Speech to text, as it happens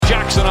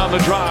Clarkson on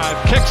the drive,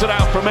 kicks it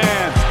out for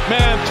man.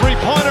 Man,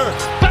 three-pointer,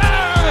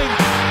 bang!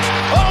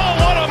 Oh,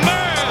 what a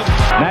man!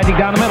 Magic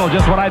down the middle,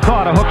 just what I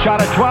thought. A hook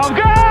shot at 12,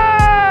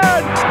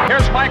 good!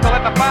 Here's Michael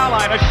at the foul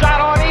line, a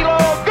shot on Elo,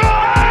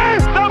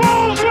 good! The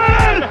Bulls win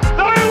it!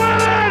 They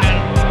win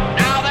it!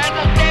 Now there's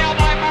a steal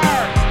by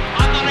Bird.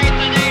 Underneath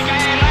the DJ,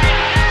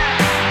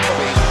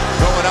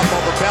 Going up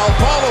over Bell,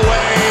 ball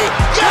away.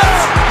 Yes!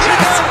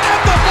 Yes!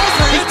 At the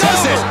buzzer, he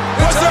does it!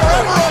 Was there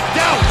ever a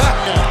doubt?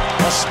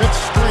 A Smith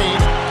screen,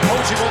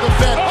 Posey will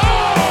defend.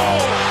 Oh!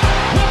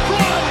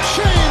 LeBron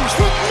James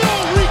with no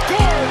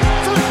regard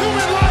for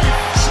human life.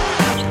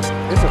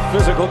 It's a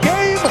physical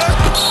game.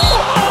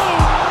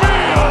 Oh,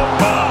 man, oh,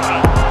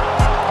 my.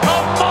 A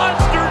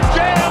monster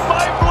jam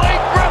by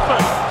Blake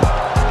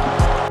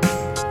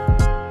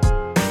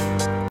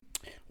Griffin.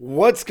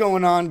 What's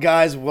going on,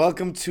 guys?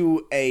 Welcome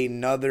to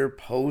another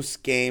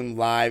post-game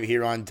live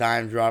here on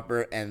Time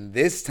Dropper, and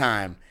this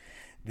time,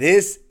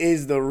 this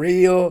is the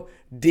real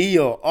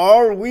deal.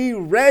 Are we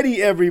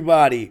ready,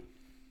 everybody?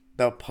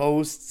 The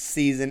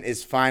postseason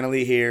is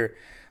finally here.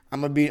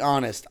 I'm going to be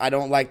honest. I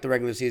don't like the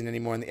regular season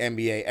anymore in the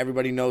NBA.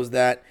 Everybody knows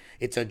that.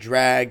 It's a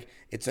drag.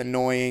 It's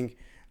annoying.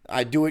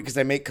 I do it because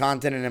I make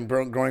content and I'm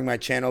growing my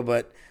channel,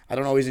 but I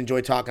don't always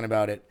enjoy talking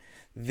about it.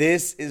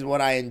 This is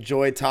what I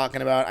enjoy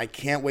talking about. I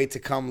can't wait to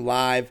come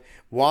live,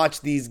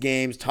 watch these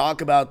games, talk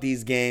about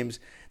these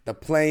games, the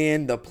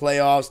play-in, the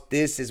playoffs.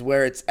 This is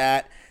where it's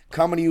at.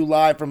 Coming to you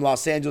live from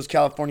Los Angeles,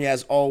 California,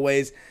 as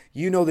always.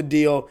 You know the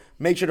deal.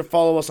 Make sure to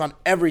follow us on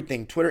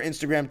everything, Twitter,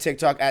 Instagram,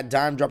 TikTok, at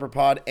Dime Dropper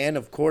Pod, and,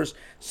 of course,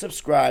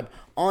 subscribe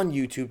on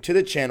YouTube to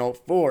the channel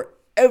for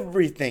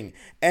everything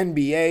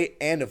NBA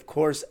and, of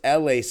course,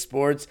 LA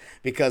sports,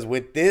 because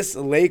with this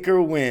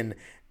Laker win,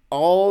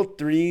 all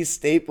three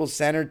Staples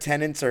Center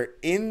tenants are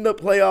in the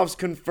playoffs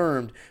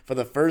confirmed for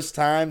the first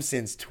time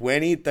since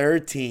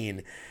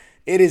 2013.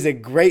 It is a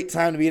great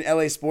time to be an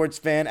LA sports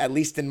fan, at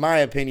least in my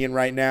opinion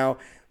right now.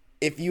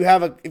 If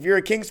you're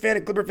a Kings fan,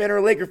 a Clipper fan, or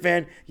a Laker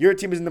fan, your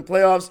team is in the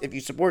playoffs. If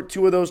you support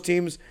two of those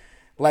teams,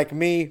 like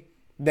me,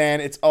 then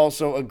it's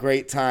also a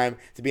great time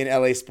to be an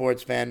LA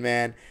sports fan,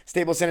 man.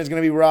 Staples Center is going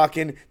to be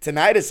rocking.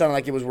 Tonight it sounded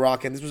like it was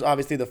rocking. This was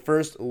obviously the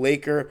first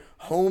Laker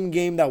home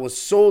game that was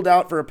sold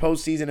out for a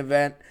postseason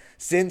event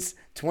since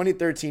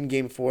 2013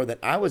 Game 4 that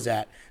I was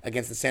at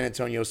against the San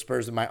Antonio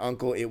Spurs with my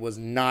uncle. It was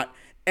not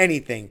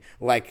anything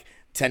like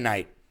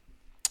tonight.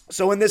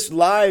 So in this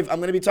live, I'm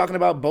going to be talking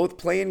about both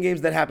play-in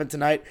games that happened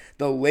tonight,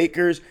 the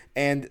Lakers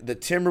and the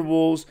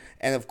Timberwolves,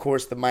 and of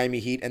course the Miami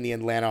Heat and the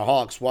Atlanta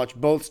Hawks. Watch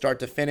both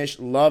start to finish.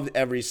 Loved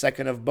every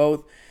second of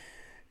both.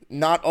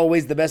 Not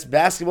always the best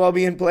basketball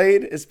being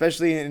played,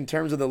 especially in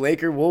terms of the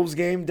Laker-Wolves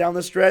game down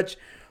the stretch,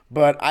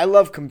 but I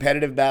love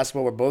competitive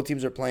basketball where both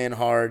teams are playing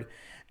hard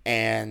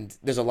and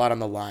there's a lot on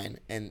the line,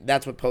 and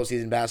that's what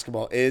postseason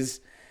basketball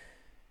is.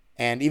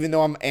 And even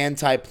though I'm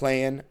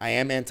anti-play-in, I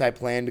am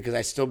anti-play-in because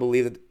I still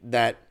believe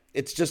that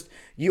it's just,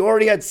 you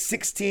already had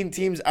 16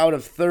 teams out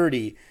of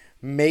 30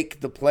 make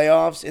the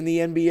playoffs in the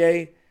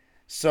NBA.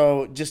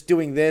 So just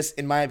doing this,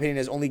 in my opinion,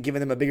 has only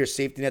given them a bigger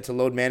safety net to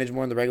load manage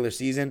more in the regular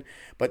season.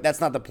 But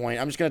that's not the point.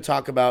 I'm just going to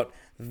talk about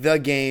the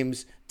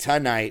games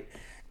tonight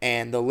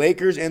and the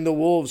Lakers and the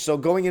Wolves. So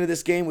going into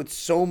this game with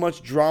so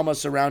much drama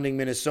surrounding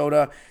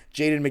Minnesota,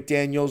 Jaden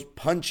McDaniels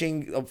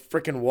punching a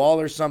freaking wall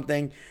or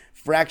something,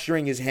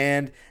 fracturing his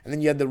hand, and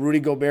then you had the Rudy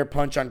Gobert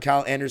punch on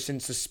Kyle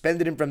Anderson,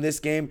 suspended him from this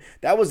game.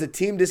 That was a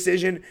team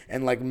decision,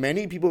 and like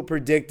many people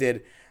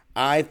predicted,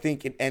 I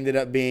think it ended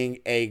up being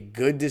a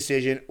good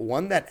decision,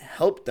 one that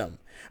helped them.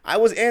 I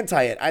was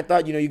anti it. I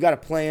thought, you got to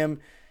play him.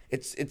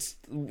 It's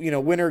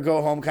win or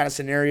go home kind of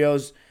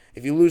scenarios.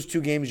 If you lose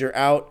two games, you're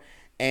out.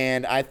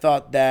 And I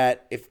thought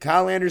that if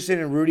Kyle Anderson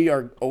and Rudy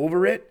are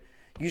over it,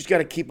 you just got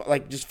to keep,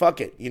 just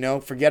fuck it,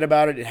 forget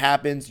about it. It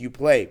happens. You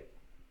play.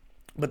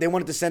 But they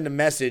wanted to send a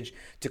message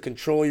to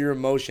control your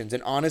emotions.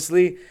 And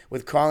honestly,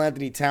 with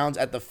Karl-Anthony Towns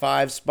at the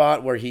 5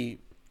 spot where he,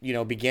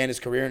 began his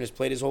career and has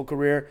played his whole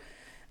career,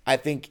 I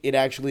think it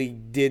actually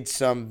did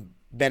some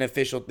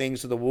beneficial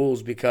things to the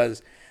Wolves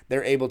because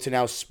they're able to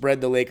now spread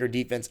the Laker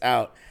defense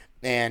out.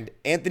 And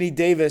Anthony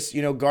Davis,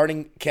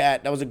 guarding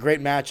Cat, that was a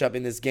great matchup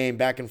in this game,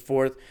 back and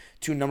forth,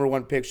 2 number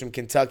 1 picks from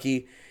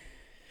Kentucky.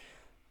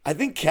 I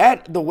think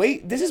Cat,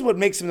 this is what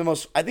makes him the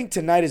most, I think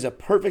tonight is a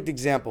perfect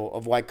example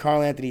of why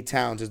Karl-Anthony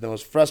Towns is the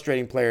most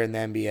frustrating player in the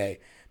NBA.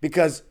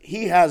 Because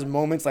he has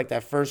moments like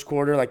that first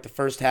quarter, like the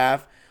first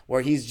half,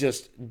 where he's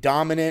just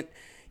dominant.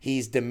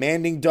 He's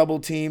demanding double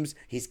teams.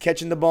 He's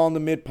catching the ball in the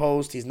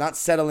mid-post. He's not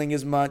settling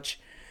as much.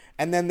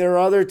 And then there are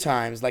other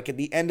times, like at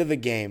the end of the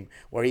game,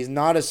 where he's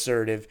not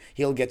assertive.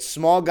 He'll get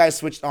small guys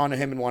switched onto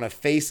him and want to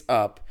face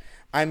up.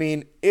 I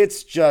mean,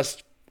 it's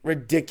just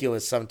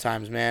ridiculous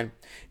sometimes, man.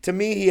 To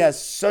me, he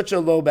has such a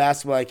low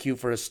basketball IQ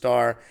for a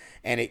star,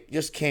 and it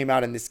just came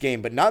out in this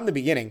game, but not in the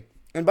beginning.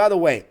 And by the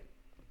way,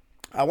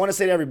 I want to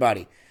say to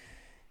everybody,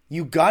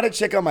 you got to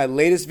check out my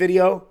latest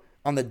video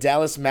on the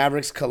Dallas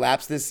Mavericks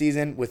collapse this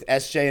season with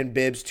SJ and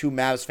Bibbs, 2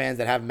 Mavs fans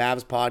that have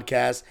Mavs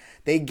podcasts.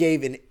 They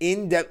gave an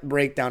in-depth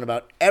breakdown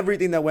about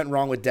everything that went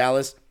wrong with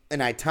Dallas.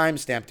 and I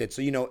timestamped it.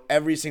 So you know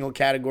every single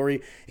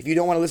category. If you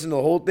don't want to listen to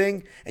the whole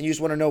thing and you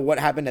just want to know what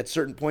happened at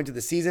certain points of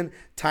the season,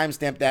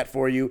 timestamp that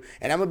for you.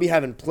 And I'm going to be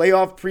having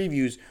playoff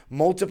previews,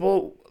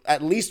 multiple,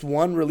 at least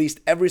one released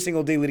every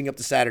single day leading up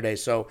to Saturday.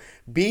 So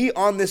be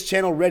on this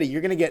channel ready.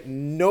 You're going to get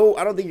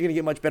I don't think you're going to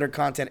get much better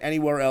content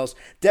anywhere else.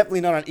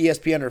 Definitely not on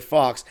ESPN or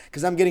Fox,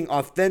 because I'm getting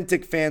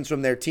authentic fans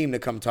from their team to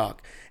come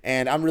talk.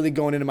 And I'm really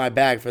going into my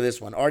bag for this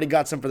one. Already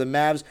got some for the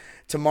Mavs.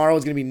 Tomorrow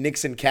is going to be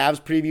Knicks and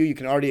Cavs preview. You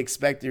can already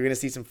expect you're going to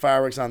see some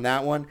fireworks on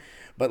that one.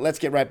 But let's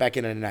get right back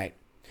into tonight.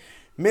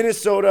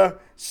 Minnesota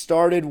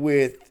started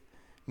with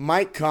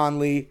Mike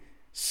Conley,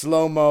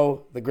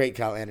 Slow-Mo, the great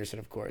Kyle Anderson,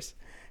 of course,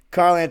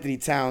 Karl Anthony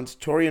Towns,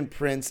 Taurean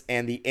Prince,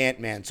 and the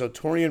Ant-Man. So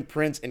Taurean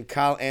Prince and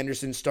Kyle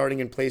Anderson starting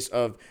in place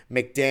of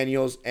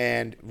McDaniels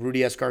and Rudy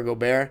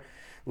Escar-Gobert.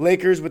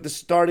 Lakers with the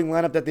starting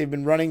lineup that they've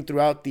been running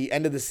throughout the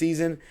end of the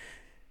season.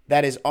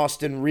 That is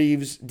Austin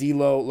Reeves,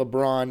 D'Lo,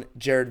 LeBron,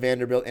 Jared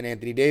Vanderbilt, and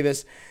Anthony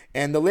Davis.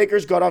 And the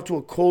Lakers got off to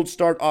a cold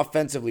start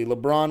offensively.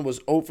 LeBron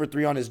was 0 for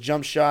 3 on his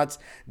jump shots.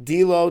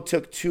 D'Lo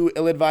took 2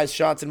 ill-advised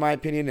shots, in my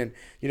opinion. And,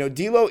 you know,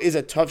 D'Lo is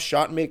a tough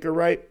shot maker,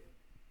 right?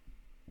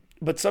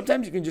 But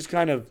sometimes you can just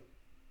kind of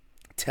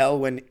tell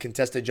when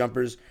contested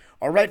jumpers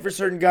are right for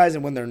certain guys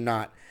and when they're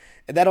not.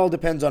 And that all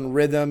depends on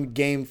rhythm,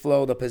 game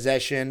flow, the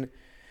possession.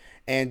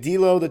 And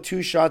D'Lo, the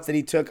 2 shots that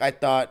he took, I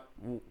thought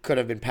could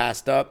have been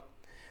passed up.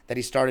 That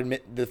he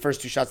started the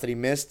first 2 shots that he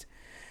missed.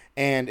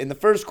 And in the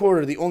first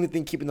quarter, the only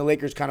thing keeping the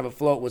Lakers kind of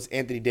afloat was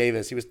Anthony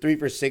Davis. He was 3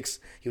 for 6.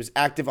 He was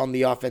active on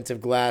the offensive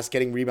glass,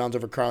 getting rebounds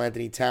over Karl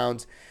Anthony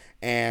Towns,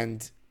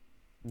 and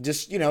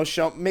just, you know,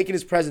 making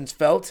his presence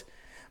felt.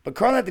 But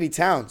Karl Anthony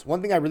Towns,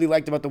 one thing I really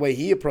liked about the way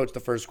he approached the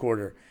first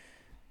quarter,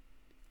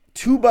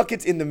 2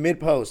 buckets in the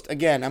mid-post.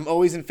 Again, I'm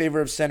always in favor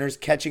of centers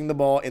catching the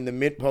ball in the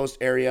mid-post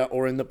area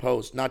or in the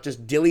post, not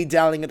just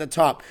dilly-dallying at the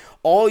top.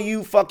 All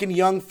you fucking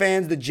young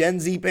fans, the Gen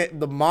Z,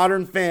 the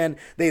modern fan,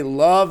 they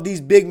love these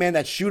big men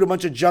that shoot a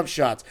bunch of jump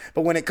shots.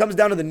 But when it comes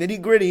down to the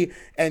nitty-gritty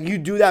and you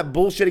do that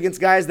bullshit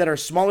against guys that are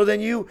smaller than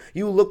you,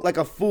 you look like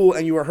a fool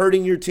and you are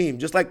hurting your team,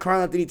 just like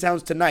Karl Anthony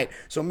Towns tonight.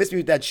 So miss me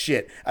with that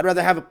shit. I'd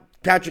rather have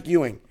Patrick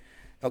Ewing.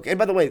 Okay, and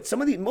by the way,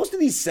 most of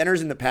these centers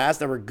in the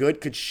past that were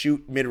good could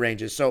shoot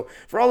mid-ranges. So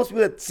for all those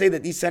people that say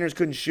that these centers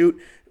couldn't shoot,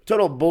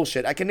 total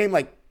bullshit. I can name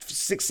like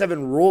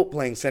 6-7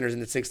 role-playing centers in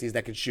the 60s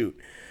that could shoot.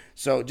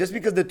 So just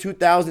because the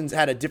 2000s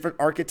had a different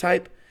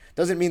archetype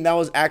doesn't mean that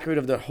was accurate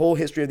of the whole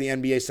history of the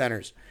NBA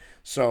centers.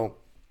 So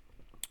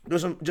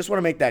just want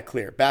to make that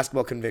clear.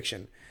 Basketball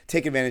conviction.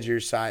 Take advantage of your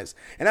size.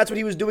 And that's what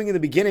he was doing in the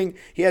beginning.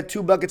 He had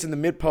 2 buckets in the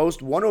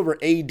mid-post, one over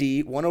AD,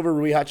 one over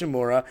Rui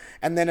Hachimura,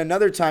 and then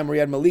another time where he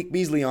had Malik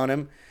Beasley on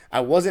him.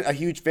 I wasn't a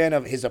huge fan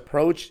of his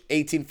approach,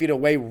 18 feet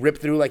away,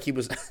 ripped through like he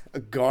was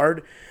a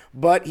guard,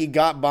 but he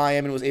got by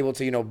him and was able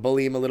to, you know,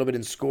 bully him a little bit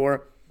and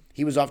score.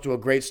 He was off to a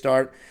great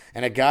start,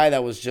 and a guy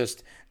that was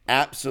just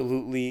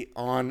absolutely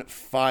on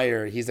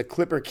fire. He's a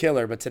Clipper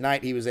killer, but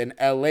tonight he was an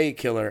LA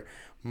killer,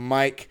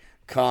 Mike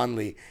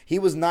Conley. He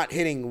was not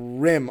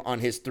hitting rim on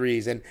his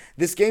threes. And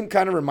this game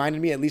kind of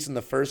reminded me, at least in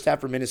the first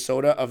half for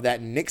Minnesota, of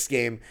that Knicks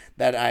game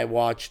that I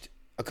watched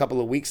a couple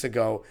of weeks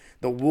ago.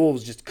 The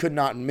Wolves just could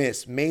not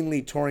miss,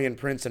 mainly Taurean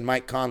Prince and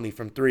Mike Conley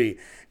from 3.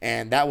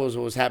 And that was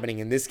what was happening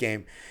in this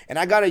game. And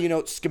I got to,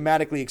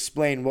 schematically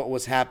explain what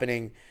was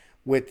happening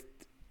with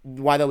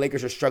why the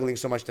Lakers are struggling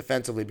so much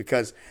defensively,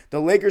 because the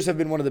Lakers have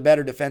been one of the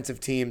better defensive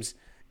teams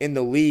in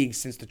the league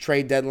since the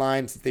trade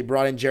deadline, since they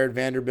brought in Jared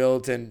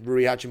Vanderbilt and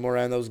Rui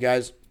Hachimura and those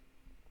guys.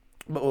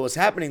 But what was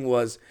happening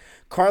was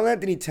Karl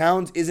Anthony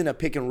Towns isn't a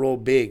pick and roll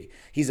big.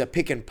 He's a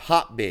pick and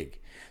pop big.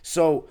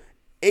 So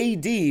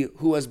AD,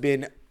 who has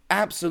been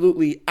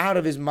absolutely out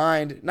of his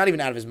mind, not even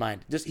out of his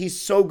mind, just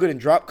he's so good in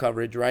drop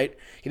coverage, right?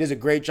 He does a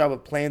great job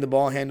of playing the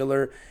ball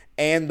handler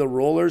and the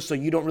rollers, so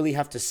you don't really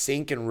have to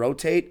sink and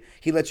rotate.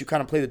 He lets you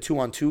kind of play the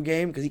 2-on-2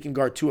 game because he can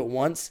guard 2 at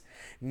once.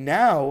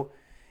 Now,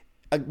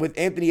 with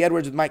Anthony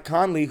Edwards, with Mike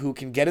Conley, who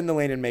can get in the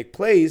lane and make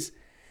plays,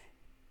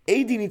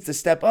 AD needs to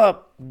step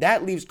up.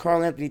 That leaves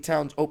Karl Anthony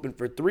Towns open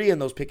for 3 in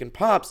those pick and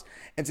pops.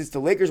 And since the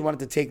Lakers wanted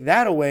to take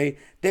that away,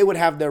 they would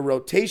have their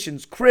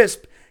rotations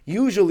crisp,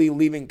 usually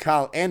leaving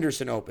Kyle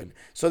Anderson open.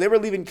 So they were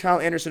leaving Kyle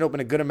Anderson open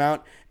a good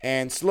amount.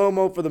 And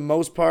Slow-Mo, for the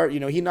most part,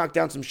 he knocked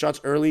down some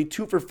shots early,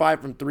 2 for 5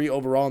 from 3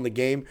 overall in the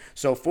game.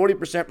 So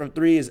 40% from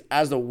 3 is,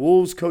 as the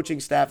Wolves coaching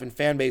staff and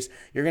fan base,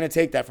 you're going to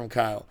take that from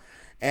Kyle.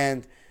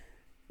 And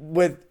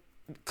with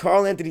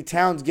Karl Anthony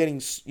Towns getting,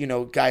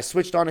 guys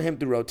switched onto him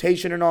through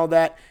rotation and all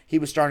that, he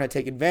was starting to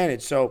take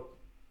advantage. So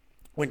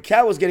when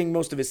Cal was getting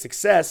most of his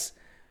success,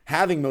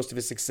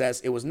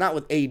 it was not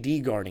with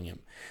AD guarding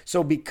him.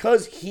 So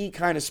because he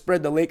kind of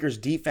spread the Lakers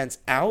defense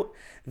out,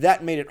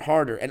 that made it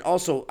harder. And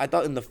also, I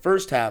thought in the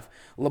first half,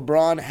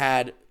 LeBron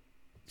had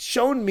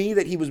shown me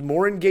that he was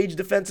more engaged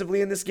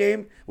defensively in this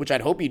game, which I'd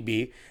hope he'd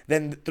be,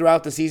 than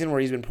throughout the season where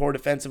he's been poor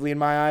defensively in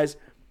my eyes.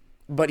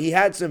 But he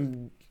had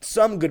some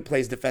good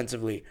plays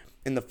defensively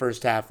in the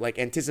first half, like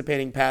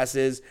anticipating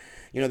passes.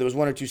 There was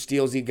 1 or 2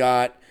 steals he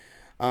got,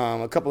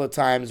 a couple of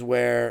times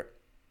where,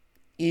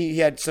 he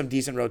had some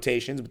decent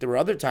rotations, but there were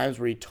other times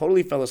where he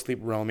totally fell asleep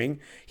roaming.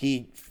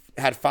 He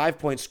had 5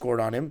 points scored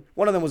on him.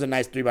 One of them was a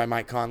nice 3 by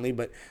Mike Conley,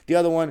 but the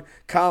other one,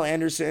 Kyle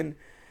Anderson,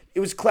 it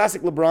was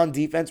classic LeBron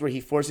defense where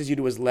he forces you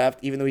to his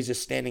left, even though he's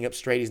just standing up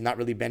straight. He's not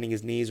really bending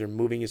his knees or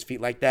moving his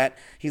feet like that.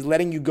 He's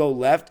letting you go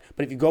left,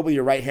 but if you go with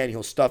your right hand,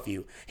 he'll stuff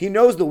you. He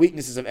knows the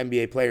weaknesses of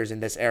NBA players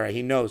in this era.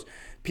 He knows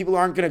people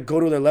aren't going to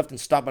go to their left and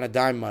stop on a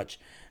dime much.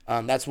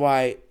 That's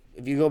why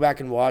if you go back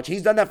and watch,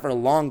 he's done that for a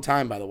long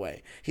time, by the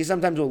way. He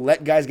sometimes will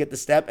let guys get the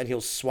step and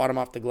he'll swat them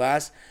off the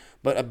glass,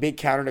 but a big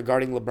counter to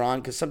guarding LeBron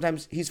because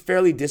sometimes he's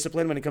fairly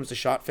disciplined when it comes to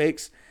shot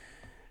fakes.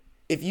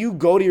 If you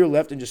go to your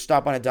left and just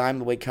stop on a dime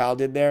the way Kyle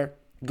did there,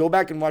 go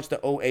back and watch the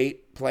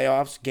 2008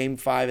 playoffs, game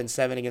 5 and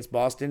 7 against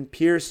Boston.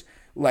 Pierce,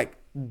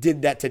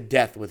 did that to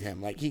death with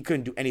him. He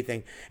couldn't do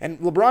anything. And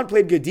LeBron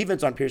played good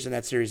defense on Pierce in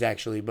that series,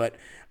 actually. But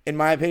in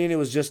my opinion, it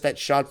was just that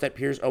shots that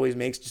Pierce always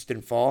makes just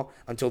didn't fall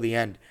until the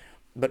end.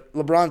 But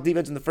LeBron's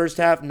defense in the first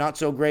half, not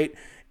so great.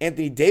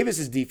 Anthony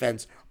Davis's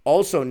defense,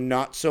 also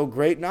not so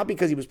great. Not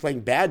because he was playing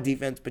bad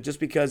defense, but just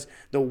because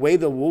the way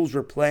the Wolves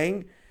were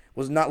playing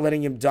was not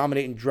letting him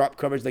dominate and drop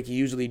coverage like he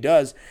usually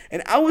does.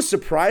 And I was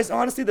surprised,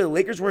 honestly, that the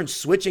Lakers weren't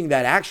switching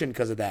that action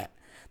because of that.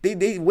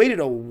 They waited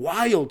a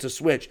while to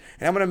switch.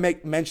 And I'm going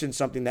to mention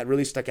something that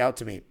really stuck out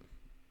to me.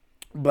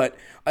 But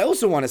I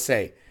also want to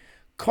say,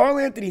 Karl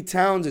Anthony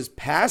Towns is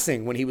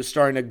passing when he was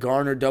starting to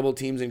garner double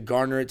teams and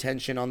garner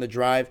attention on the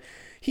drive.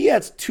 He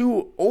has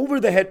 2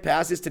 over-the-head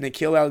passes to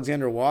Nickeil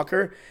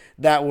Alexander-Walker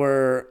that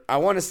were, I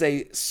want to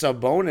say,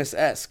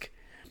 Sabonis-esque.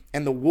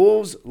 And the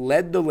Wolves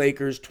led the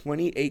Lakers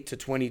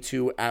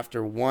 28-22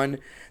 after 1.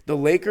 The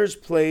Lakers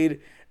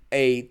played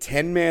a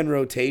 10-man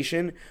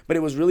rotation, but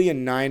it was really a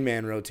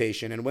 9-man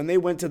rotation. And when they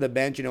went to the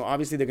bench,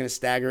 obviously they're going to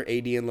stagger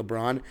AD and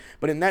LeBron.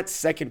 But in that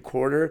second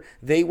quarter,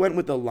 they went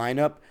with the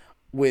lineup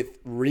with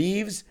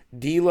Reeves,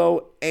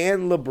 D'Lo,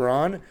 and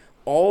LeBron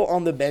all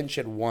on the bench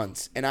at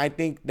once. And I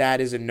think that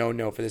is a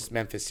no-no for this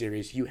Memphis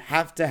series. You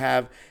have to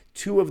have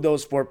 2 of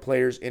those 4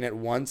 players in at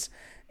once,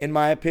 in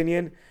my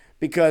opinion.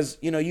 Because,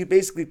 you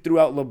basically threw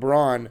out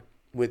LeBron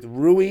with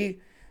Rui,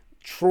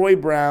 Troy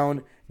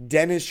Brown,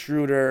 Dennis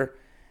Schroeder,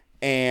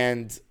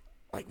 and,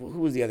 who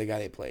was the other guy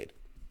they played?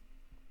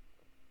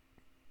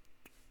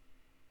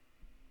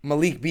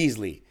 Malik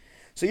Beasley.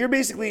 So you're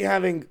basically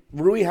having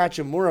Rui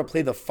Hachimura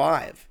play the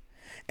 5.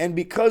 And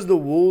because the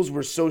Wolves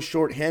were so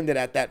short-handed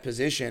at that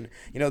position,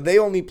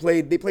 they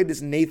played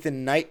this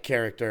Nathan Knight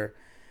character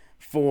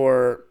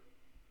for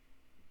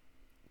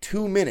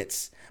 2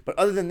 minutes. But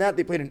other than that,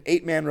 they played an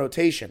 8-man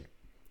rotation.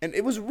 And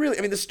it was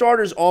really, the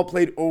starters all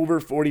played over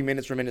 40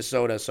 minutes for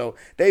Minnesota. So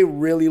they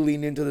really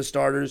leaned into the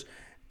starters.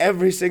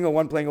 Every single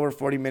one playing over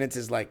 40 minutes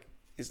is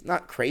it's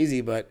not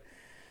crazy, but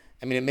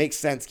it makes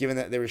sense given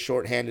that they were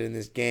shorthanded in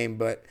this game.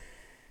 But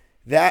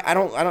that I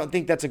don't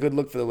think that's a good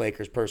look for the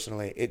Lakers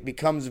personally. It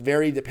becomes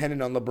very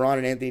dependent on LeBron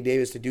and Anthony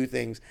Davis to do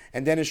things.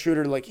 And Dennis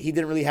Schroeder, he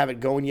didn't really have it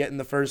going yet in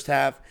the first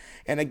half.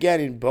 And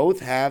again, in both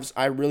halves,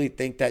 I really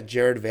think that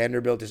Jared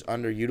Vanderbilt is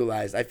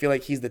underutilized. I feel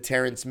like he's the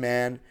Terrence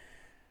Mann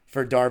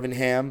for Darvin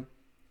Ham.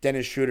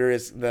 Dennis Schroeder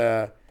is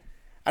I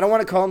don't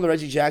want to call him the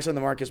Reggie Jackson,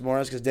 the Marcus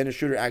Morris, because Dennis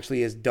Schroeder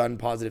actually has done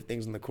positive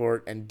things on the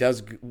court and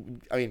does,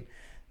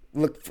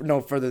 look no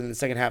further than the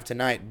second half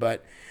tonight.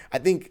 But I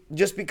think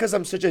just because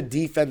I'm such a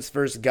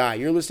defense-first guy,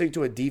 you're listening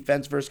to a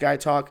defense-first guy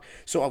talk,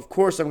 so of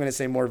course I'm going to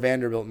say more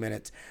Vanderbilt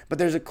minutes. But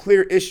there's a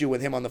clear issue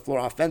with him on the floor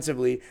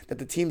offensively that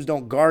the teams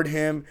don't guard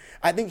him.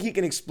 I think he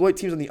can exploit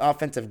teams on the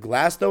offensive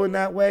glass, though, in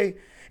that way.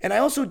 And I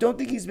also don't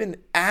think he's been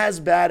as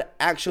bad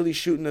actually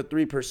shooting the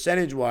 3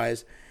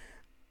 percentage-wise,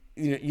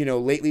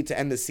 lately to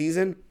end the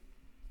season.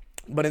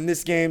 But in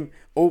this game,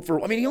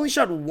 he only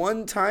shot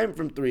 1 time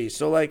from 3.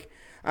 So,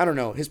 I don't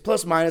know. His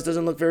plus-minus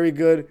doesn't look very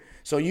good.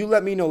 So you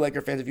let me know,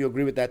 Laker fans, if you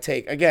agree with that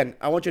take. Again,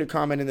 I want you to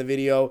comment in the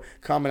video,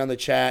 comment on the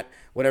chat,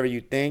 whatever you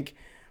think.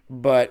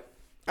 But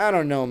I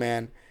don't know,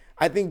 man.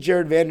 I think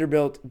Jared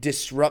Vanderbilt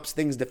disrupts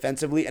things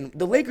defensively, and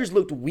the Lakers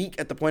looked weak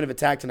at the point of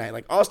attack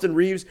tonight. Austin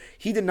Reeves,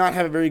 he did not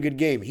have a very good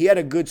game. He had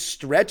a good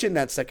stretch in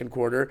that second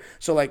quarter,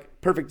 so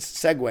perfect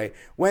segue.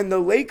 When the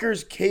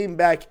Lakers came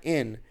back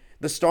in,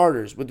 the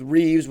starters, with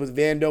Reeves, with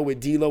Vando,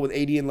 with D'Lo, with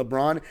AD and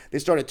LeBron, they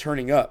started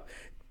turning up.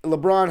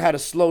 LeBron had a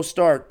slow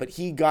start, but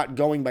he got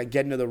going by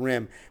getting to the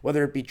rim,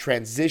 whether it be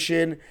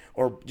transition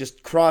or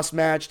just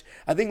cross-matched.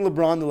 I think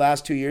LeBron the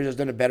last 2 years has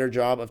done a better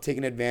job of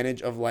taking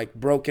advantage of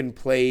broken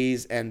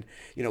plays and,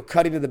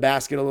 cutting to the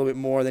basket a little bit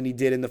more than he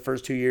did in the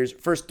first 3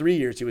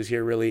 years he was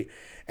here, really,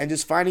 and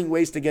just finding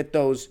ways to get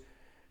those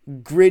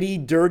gritty,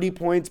 dirty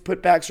points,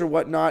 putbacks or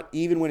whatnot,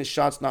 even when his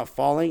shot's not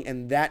falling,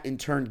 and that in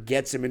turn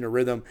gets him into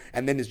rhythm,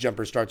 and then his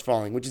jumper starts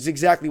falling, which is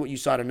exactly what you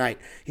saw tonight.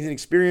 He's an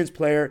experienced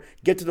player,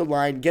 get to the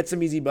line, get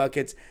some easy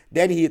buckets,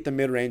 then he hit the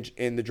mid-range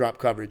in the drop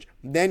coverage.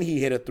 Then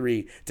he hit a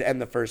 3 to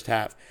end the first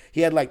half.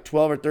 He had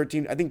 12 or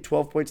 13, I think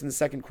 12 points in the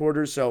second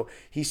quarter, so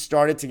he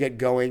started to get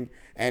going.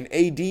 And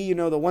AD,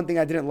 the one thing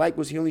I didn't like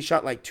was he only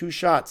shot 2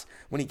 shots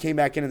when he came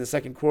back in the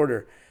second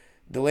quarter.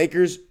 The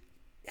Lakers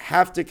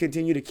have to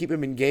continue to keep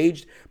him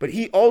engaged. But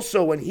he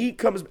also, when he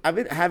comes, I've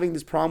been having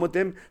this problem with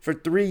him for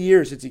 3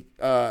 years since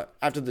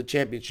after the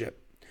championship.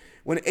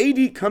 When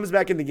AD comes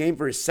back in the game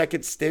for his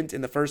second stint in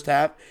the first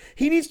half,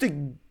 he needs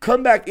to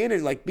come back in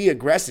and be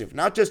aggressive,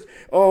 not just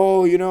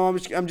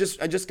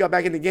I just got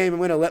back in the game. I'm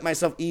gonna let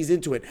myself ease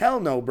into it. Hell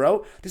no,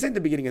 bro. This ain't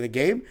the beginning of the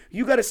game.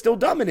 You got to still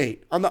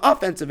dominate on the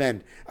offensive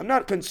end. I'm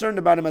not concerned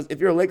about him if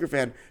you're a Laker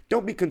fan.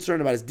 Don't be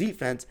concerned about his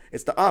defense.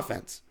 It's the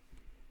offense.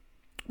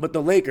 But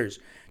the Lakers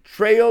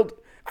trailed.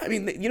 I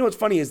mean, what's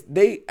funny is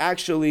they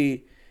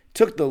actually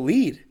took the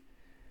lead.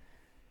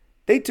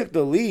 They took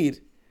the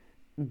lead.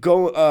 In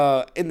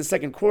the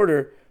second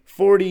quarter,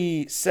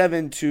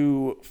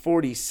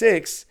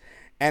 47-46,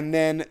 and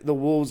then the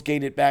Wolves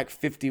gained it back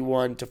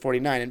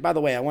 51-49. And by the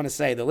way, I want to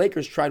say the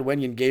Lakers tried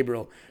Wenyen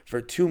Gabriel for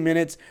 2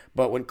 minutes,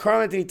 but when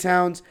Karl Anthony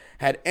Towns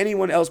had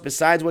anyone else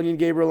besides Wenyen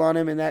Gabriel on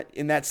him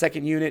in that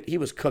second unit, he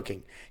was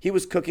cooking. He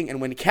was cooking, and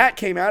when Cat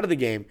came out of the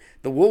game,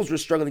 the Wolves were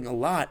struggling a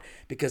lot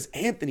because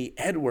Anthony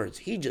Edwards,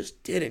 he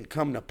just didn't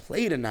come to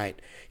play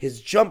tonight.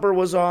 His jumper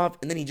was off,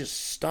 and then he just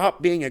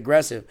stopped being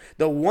aggressive.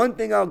 The one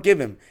thing I'll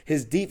give him,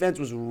 his defense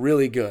was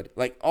really good.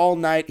 All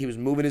night, he was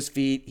moving his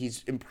feet.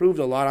 He's improved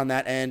a lot on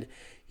that end,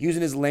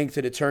 using his length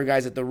to deter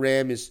guys at the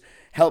rim. His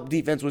help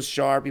defense was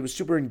sharp. He was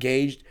super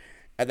engaged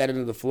at that end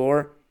of the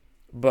floor.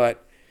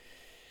 But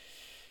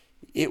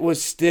it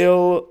was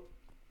still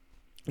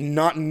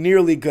not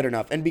nearly good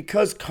enough. And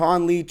because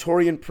Conley,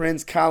 Taurean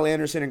Prince, Kyle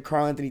Anderson, and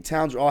Karl Anthony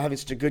Towns are all having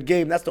such a good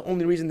game, that's the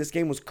only reason this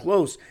game was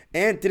close.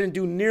 And didn't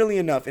do nearly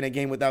enough in a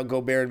game without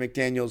Gobert and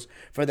McDaniels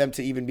for them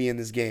to even be in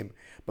this game.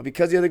 But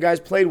because the other guys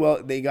played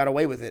well, they got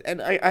away with it.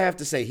 And I have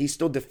to say, he's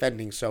still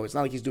defending, so it's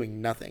not like he's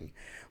doing nothing.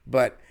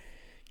 But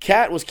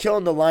Cat was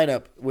killing the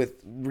lineup with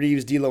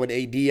Reeves, D'Lo, and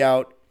AD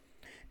out.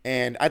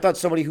 And I thought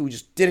somebody who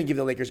just didn't give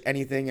the Lakers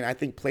anything and I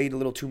think played a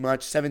little too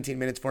much, 17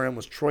 minutes for him,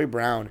 was Troy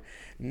Brown.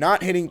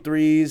 Not hitting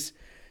threes,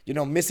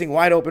 missing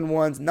wide open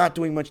ones, not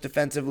doing much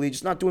defensively,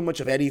 just not doing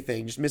much of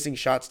anything, just missing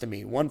shots to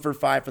me. 1 for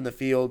 5 from the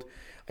field.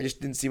 I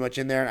just didn't see much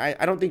in there. And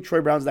I don't think Troy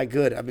Brown's that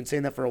good. I've been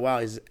saying that for a while.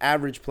 He's an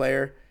average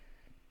player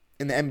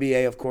in the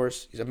NBA, of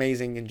course. He's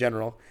amazing in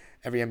general.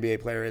 Every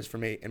NBA player is for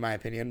me, in my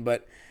opinion.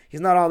 But he's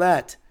not all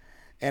that.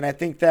 And I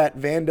think that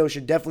Vando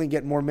should definitely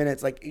get more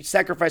minutes.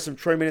 Sacrifice some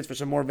Troy minutes for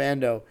some more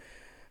Vando.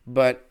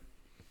 But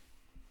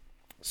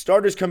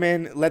starters come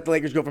in, let the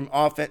Lakers go from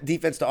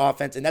defense to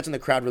offense, and that's when the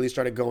crowd really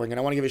started going. And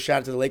I want to give a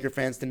shout out to the Laker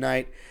fans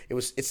tonight.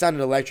 It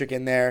sounded electric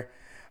in there.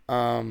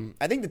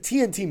 I think the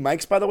TNT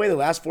mics, by the way, the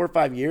last 4 or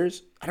 5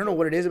 years, I don't know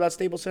what it is about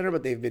Staples Center,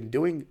 but they've been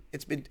doing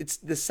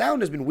the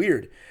sound has been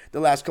weird the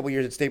last couple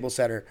years at Staples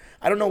Center.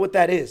 I don't know what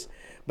that is,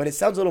 but it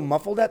sounds a little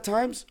muffled at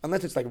times,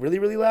 unless it's really,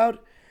 really loud.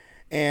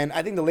 And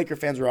I think the Laker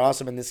fans were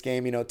awesome in this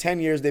game. 10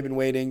 years they've been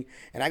waiting.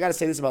 And I got to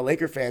say this about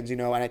Laker fans,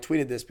 and I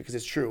tweeted this because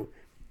it's true.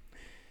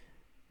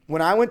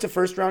 When I went to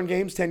first-round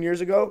games 10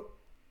 years ago,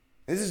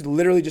 this is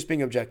literally just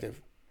being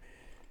objective,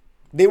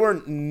 they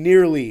weren't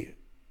nearly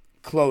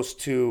close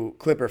to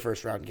Clipper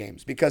first-round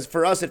games. Because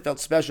for us, it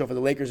felt special. For the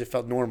Lakers, it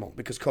felt normal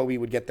because Kobe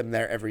would get them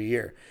there every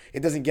year.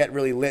 It doesn't get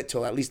really lit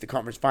till at least the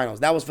conference finals.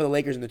 That was for the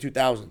Lakers in the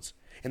 2000s.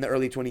 In the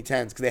early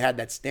 2010s because they had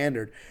that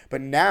standard.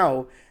 But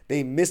now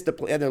they missed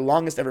their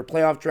longest ever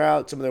playoff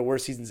drought, some of their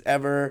worst seasons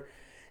ever,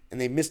 and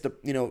they missed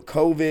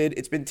COVID.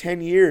 It's been 10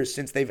 years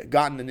since they've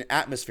gotten an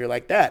atmosphere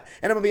like that.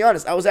 And I'm going to be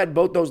honest, I was at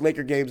both those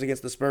Laker games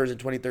against the Spurs in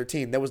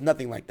 2013. There was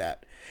nothing like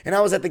that. And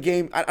I was at the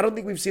game, I don't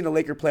think we've seen a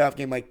Laker playoff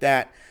game like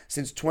that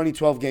since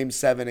 2012 Game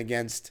 7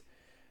 against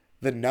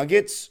the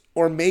Nuggets,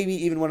 or maybe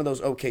even one of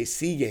those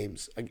OKC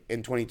games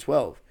in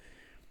 2012.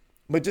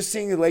 But just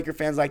seeing the Laker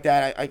fans like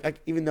that, I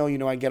even though,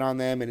 I get on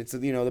them and it's,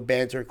 the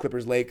banter,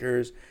 Clippers,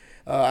 Lakers,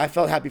 I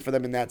felt happy for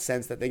them in that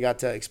sense that they got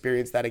to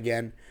experience that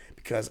again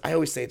because I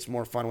always say it's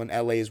more fun when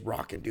LA is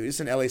rocking, dude. It's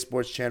an LA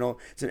sports channel.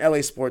 It's an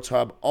LA sports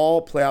hub.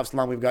 All playoffs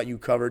long, we've got you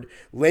covered.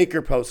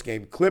 Laker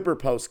postgame, Clipper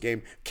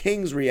postgame,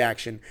 Kings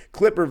reaction,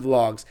 Clipper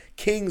vlogs,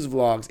 Kings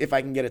vlogs, if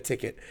I can get a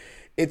ticket.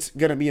 It's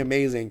going to be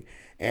amazing.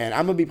 And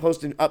I'm going to be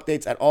posting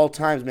updates at all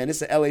times, man.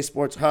 This is an LA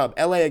sports hub.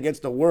 LA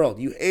against the world.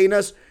 You hate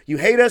us. You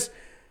hate us.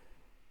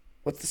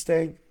 What's the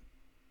saying?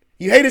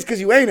 You hate us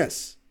because you ain't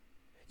us.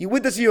 You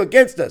with us or you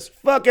against us.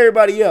 Fuck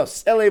everybody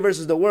else. LA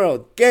versus the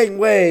world.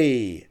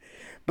 Gangway.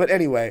 But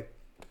anyway,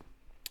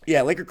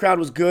 yeah, Laker crowd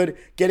was good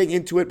getting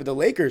into it. But the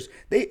Lakers,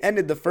 they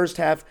ended the first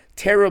half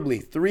terribly.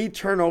 3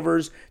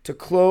 turnovers to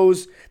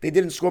close. They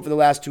didn't score for the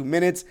last 2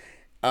 minutes.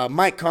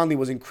 Mike Conley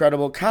was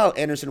incredible. Kyle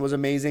Anderson was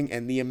amazing.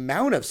 And the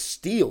amount of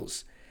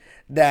steals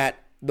that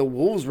the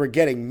Wolves were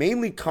getting,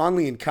 mainly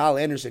Conley and Kyle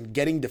Anderson,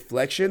 getting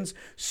deflections,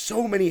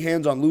 so many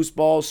hands on loose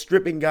balls,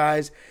 stripping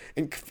guys.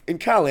 And in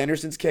Kyle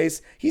Anderson's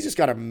case, he's just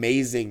got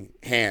amazing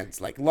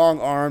hands,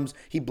 long arms.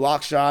 He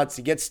blocks shots.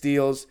 He gets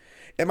steals.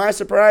 Am I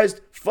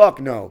surprised?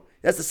 Fuck no.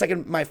 That's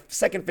my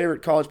second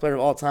favorite college player of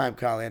all time,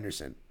 Kyle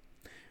Anderson,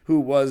 who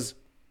was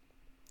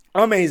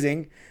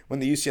amazing when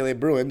the UCLA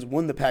Bruins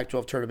won the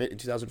Pac-12 tournament in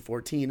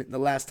 2014, the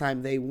last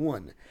time they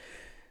won.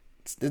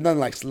 There's nothing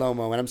like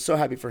slow-mo, and I'm so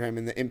happy for him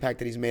and the impact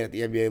that he's made at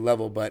the NBA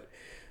level. But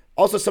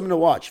Also, something to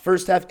watch.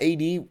 First half,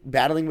 AD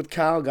battling with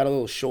Kyle, got a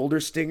little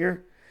shoulder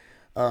stinger.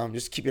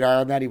 Just keep an eye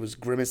on that. He was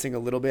grimacing a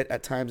little bit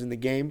at times in the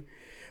game.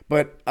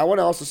 But I want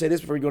to also say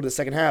this before we go to the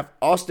second half.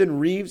 Austin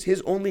Reeves,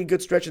 his only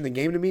good stretch in the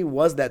game to me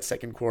was that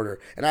second quarter.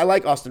 And I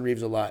like Austin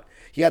Reeves a lot.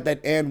 He had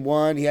that and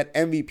one. He had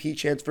MVP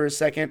chance for a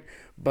second.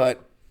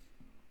 But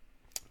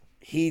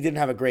he didn't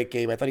have a great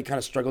game. I thought he kind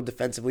of struggled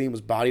defensively and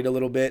was bodied a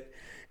little bit.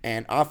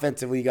 And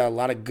offensively, he got a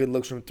lot of good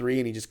looks from three,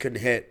 and he just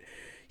couldn't hit.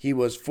 He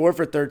was 4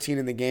 for 13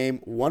 in the game,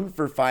 1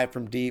 for 5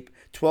 from deep,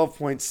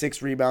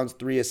 12.6 rebounds,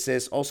 3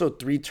 assists, also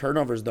 3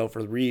 turnovers, though,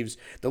 for Reeves.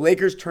 The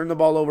Lakers turned the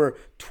ball over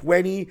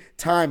 20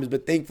 times,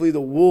 but thankfully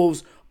the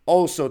Wolves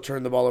also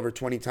turned the ball over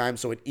 20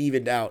 times, so it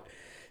evened out.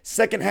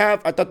 Second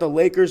half, I thought the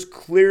Lakers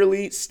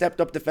clearly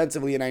stepped up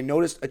defensively, and I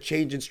noticed a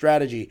change in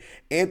strategy.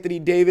 Anthony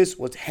Davis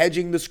was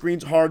hedging the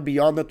screens hard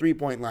beyond the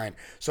three-point line.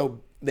 So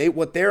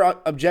what their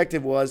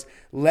objective was,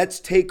 let's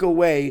take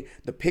away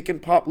the pick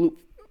and pop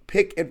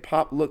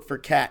look for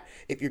Cat.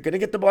 If you're going to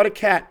get the ball to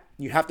Cat,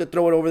 you have to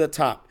throw it over the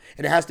top,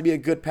 and it has to be a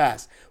good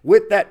pass.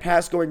 With that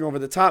pass going over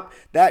the top,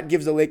 that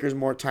gives the Lakers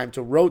more time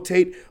to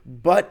rotate,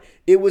 but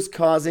it was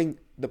causing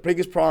the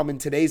biggest problem in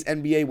today's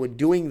NBA when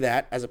doing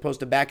that, as opposed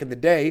to back in the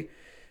day,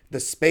 the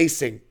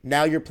spacing.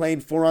 Now you're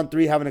playing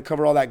 4-on-3, having to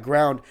cover all that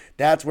ground.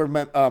 That's where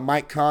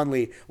Mike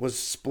Conley was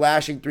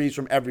splashing threes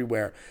from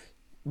everywhere.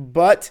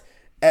 But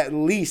at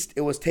least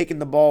it was taking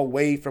the ball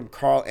away from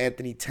Karl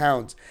Anthony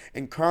Towns.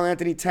 And Karl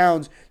Anthony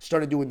Towns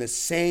started doing the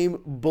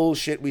same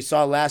bullshit we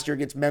saw last year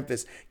against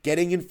Memphis,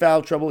 getting in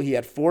foul trouble. He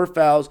had 4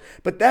 fouls.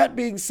 But that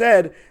being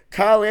said,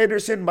 Kyle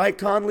Anderson, Mike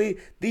Conley,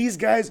 these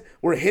guys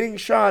were hitting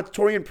shots,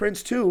 Taurean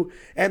Prince too,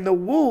 and the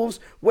Wolves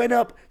went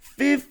up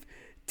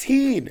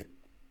 15.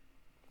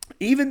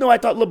 Even though I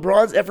thought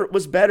LeBron's effort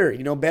was better,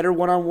 better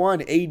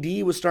one-on-one. AD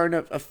was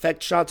starting to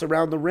affect shots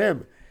around the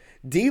rim.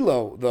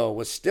 D'Lo, though,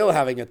 was still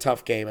having a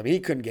tough game. I mean, he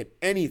couldn't get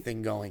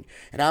anything going.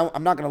 And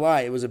I'm not going to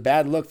lie, it was a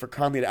bad look for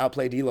Conley to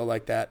outplay D'Lo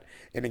like that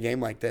in a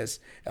game like this.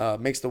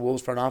 Makes the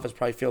Wolves front office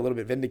probably feel a little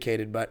bit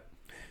vindicated. But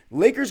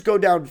Lakers go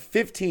down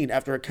 15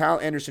 after a Kyle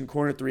Anderson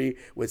corner three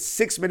with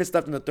 6 minutes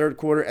left in the third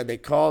quarter, and they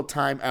call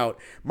timeout.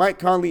 Mike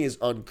Conley is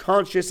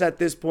unconscious at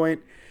this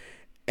point,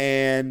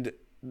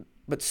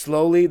 but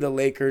slowly the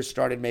Lakers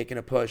started making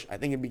a push. I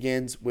think it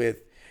begins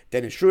with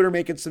Dennis Schroeder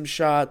making some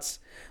shots,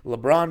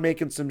 LeBron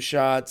making some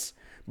shots,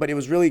 but it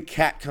was really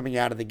Cat coming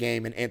out of the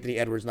game and Anthony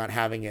Edwards not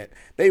having it.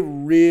 They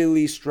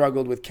really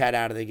struggled with Cat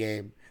out of the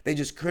game. They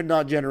just could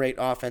not generate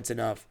offense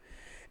enough.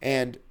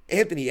 And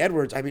Anthony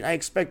Edwards, I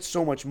expect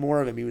so much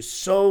more of him. He was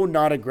so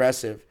not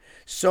aggressive,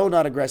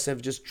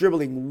 just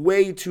dribbling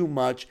way too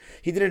much.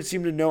 He didn't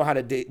seem to know how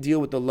to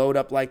deal with the load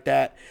up like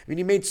that.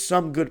 He made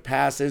some good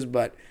passes,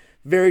 but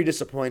very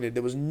disappointed.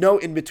 There was no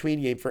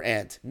in-between game for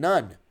Ant.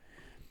 None.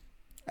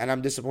 And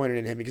I'm disappointed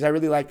in him because I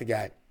really like the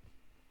guy.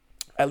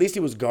 At least he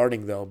was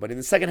guarding, though. But in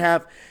the second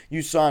half,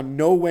 you saw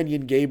no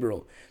Wenyen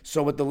Gabriel.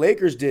 So what the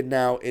Lakers did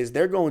now is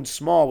they're going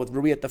small with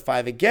Rui at the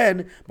 5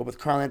 again, but with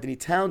Karl Anthony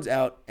Towns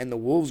out and the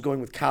Wolves going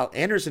with Kyle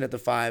Anderson at the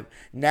 5,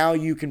 now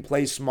you can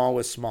play small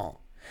with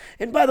small.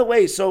 And by the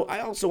way, so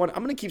I'm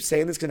going to keep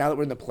saying this because now that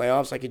we're in the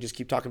playoffs, I can just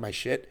keep talking my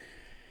shit.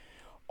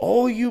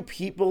 All you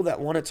people that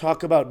want to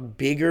talk about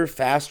bigger,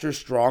 faster,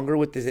 stronger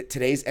with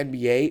today's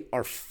NBA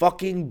are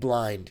fucking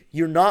blind.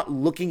 You're not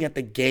looking at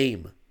the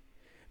game.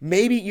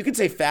 Maybe you can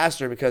say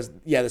faster because,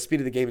 the speed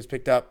of the game has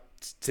picked up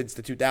since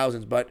the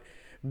 2000s, but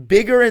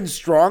bigger and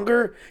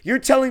stronger? You're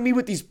telling me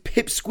with these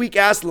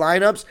pipsqueak-ass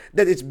lineups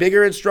that it's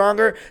bigger and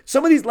stronger?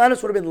 Some of these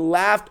lineups would have been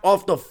laughed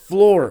off the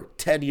floor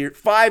 5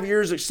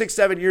 years or 6,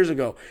 7 years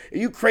ago. Are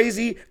you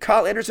crazy?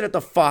 Kyle Anderson at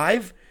the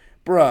 5?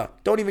 Bruh,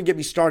 don't even get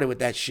me started with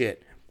that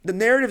shit. The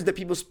narratives that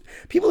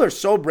people are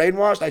so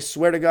brainwashed, I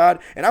swear to God,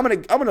 and I'm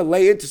gonna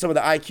lay into some of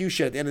the IQ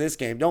shit at the end of this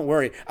game. Don't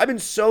worry. I've been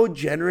so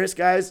generous,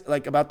 guys,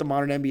 about the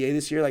modern NBA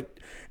this year.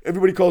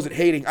 Everybody calls it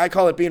hating. I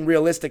call it being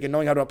realistic and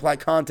knowing how to apply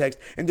context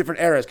in different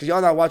eras because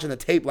y'all not watching the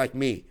tape like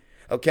me.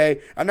 Okay?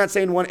 I'm not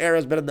saying one era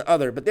is better than the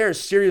other, but there are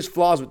serious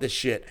flaws with this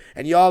shit.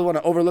 And y'all want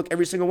to overlook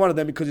every single one of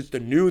them because it's the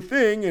new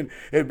thing and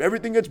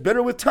everything gets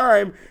better with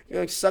time.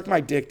 Suck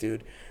my dick,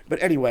 dude.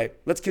 But anyway,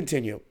 let's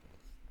continue.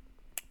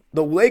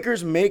 The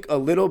Lakers make a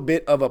little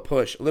bit of a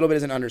push. A little bit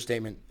is an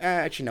understatement.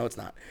 Actually, no, it's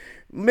not.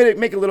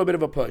 Make a little bit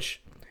of a push.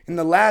 In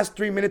the last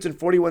 3 minutes and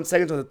 41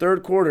 seconds of the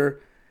third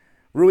quarter,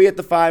 Rui at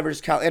the 5 versus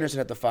Kyle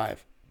Anderson at the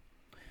 5.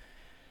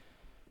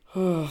 I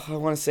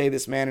want to say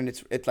this, man, and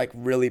it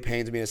really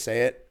pains me to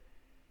say it.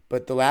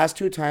 But the last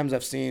 2 times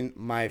I've seen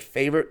my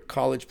favorite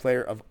college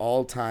player of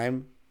all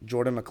time,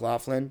 Jordan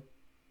McLaughlin,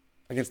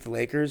 against the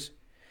Lakers,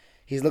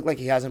 he's looked like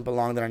he hasn't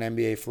belonged on an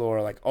NBA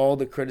floor. All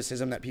the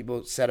criticism that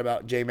people said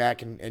about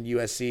J-Mac and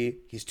USC,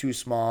 he's too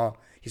small,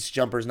 his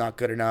jumper's not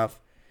good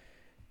enough.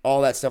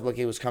 All that stuff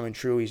it was coming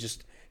true. He's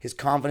just his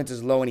confidence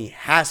is low, and he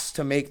has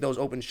to make those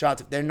open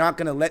shots if they're not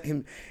going to let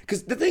him.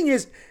 Because the thing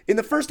is, in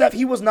the first half,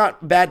 he was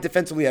not bad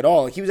defensively at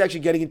all. He was actually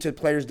getting into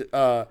players'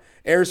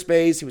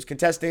 airspace. He was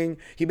contesting.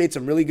 He made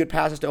some really good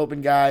passes to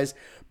open guys.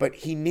 But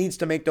he needs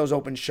to make those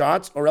open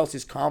shots, or else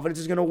his confidence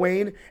is going to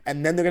wane,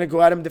 and then they're going to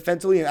go at him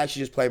defensively and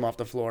actually just play him off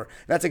the floor.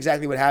 That's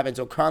exactly what happened.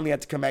 So Conley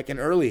had to come back in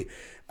early.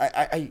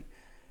 That's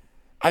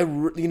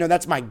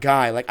my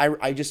guy. Like,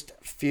 I just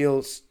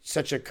feel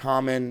such a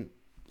common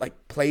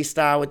play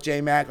style with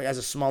J-Mac, as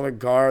a smaller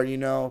guard,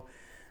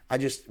 I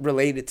just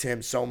related to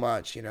him so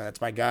much, that's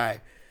my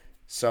guy.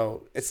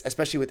 So it's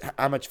especially with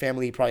how much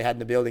family he probably had in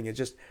the building. It's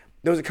just,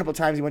 there was a couple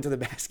times he went to the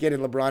basket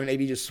and LeBron and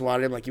AD just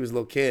swatted him like he was a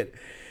little kid.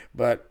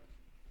 But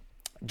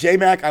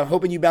J-Mac, I'm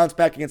hoping you bounce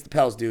back against the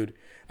Pels, dude.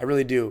 I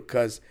really do,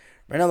 because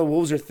right now the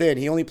Wolves are thin.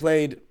 He only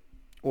played,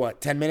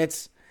 10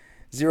 minutes,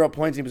 0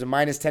 points. He was a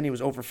 -10. He was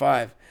 0 for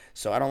 5.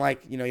 So I don't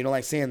like, you don't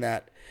like seeing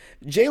that.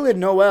 Jalen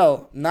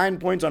Noel, 9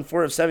 points on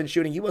 4 of 7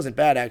 shooting. He wasn't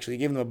bad, actually. He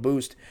gave them a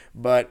boost,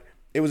 but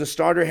it was a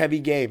starter-heavy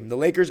game. The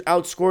Lakers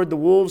outscored the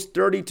Wolves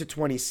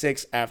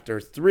 30-26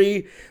 after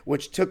 3,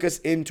 which took us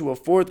into a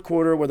fourth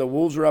quarter where the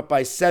Wolves were up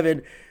by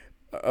 7.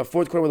 But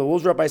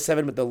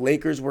the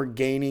Lakers were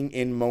gaining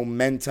in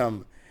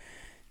momentum.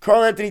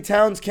 Karl Anthony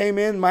Towns came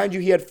in. Mind you,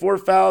 he had 4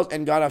 fouls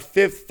and got a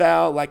 5th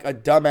foul like a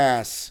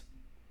dumbass.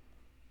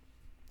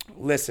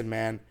 Listen,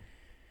 man.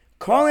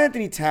 Karl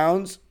Anthony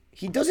Towns,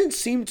 he doesn't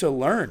seem to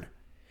learn.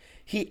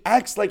 He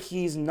acts like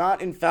he's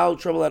not in foul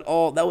trouble at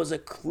all. That was a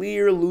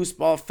clear loose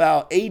ball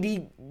foul.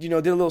 AD, did a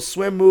little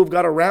swim move,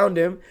 got around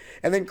him,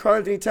 and then Karl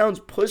Anthony Towns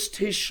pushed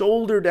his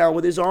shoulder down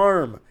with his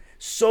arm.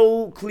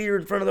 So clear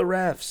in front of the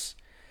refs.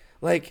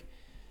 Like,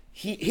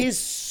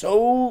 his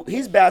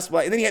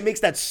basketball, and then he makes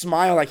that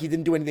smile like he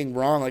didn't do anything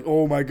wrong. Like,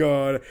 oh my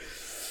God,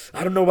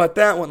 I don't know about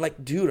that one.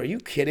 Like, dude, are you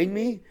kidding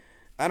me?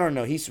 I don't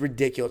know. He's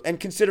ridiculous. And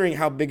considering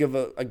how big of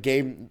a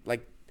game, I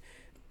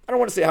don't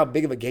want to say how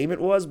big of a game it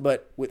was,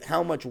 but with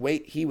how much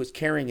weight he was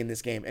carrying in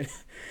this game. And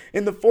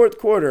in the fourth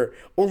quarter,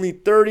 only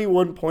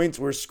 31 points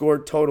were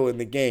scored total in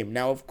the game.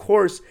 Now, of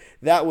course,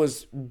 that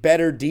was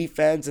better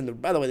defense. And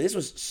by the way, this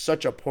was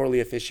such a poorly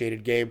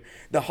officiated game.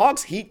 The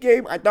Hawks-Heat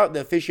game, I thought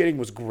the officiating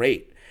was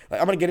great.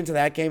 I'm going to get into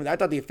that game. I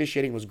thought the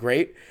officiating was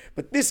great.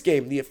 But this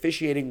game, the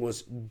officiating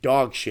was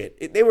dog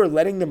shit. They were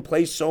letting them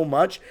play so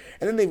much,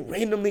 and then they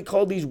randomly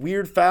called these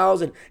weird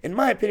fouls. And in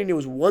my opinion,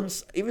 it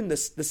was even the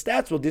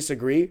stats will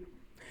disagree.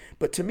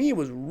 But to me, it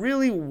was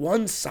really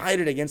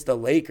one-sided against the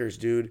Lakers,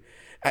 dude.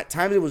 At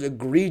times, it was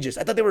egregious.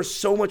 I thought they were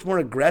so much more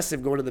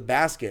aggressive going to the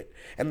basket,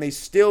 and they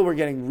still were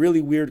getting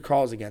really weird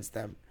calls against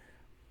them.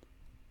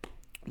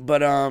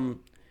 But,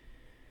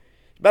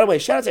 by the way,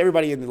 shout out to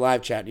everybody in the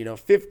live chat.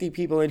 50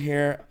 people in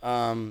here.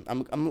 I'm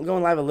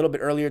going live a little bit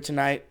earlier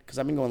tonight because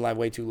I've been going live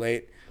way too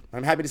late.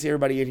 I'm happy to see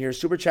everybody in here.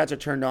 Super chats are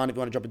turned on if you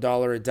want to drop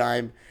 $1 or a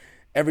dime.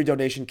 Every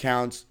donation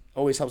counts.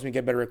 Always helps me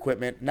get better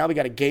equipment. Now we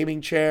got a gaming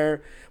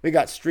chair. We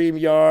got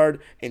StreamYard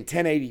in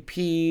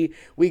 1080p.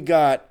 We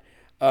got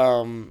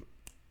the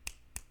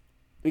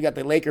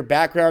Laker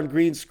background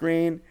green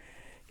screen.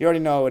 You already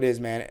know how it is,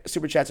 man.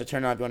 Super chats are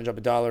turned on if you want to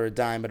drop $1 or a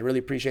dime, but I really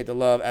appreciate the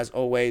love as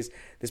always.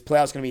 This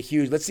playoff's going to be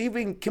huge. Let's see if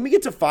we can we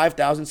get to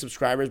 5,000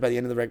 subscribers by the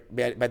end of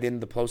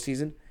the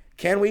postseason?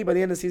 Can we by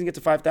the end of the season get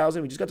to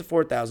 5,000? We just got to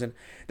 4,000.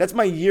 That's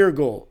my year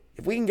goal.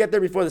 If we can get there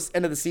before the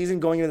end of the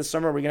season, going into the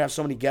summer, we're going to have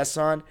so many guests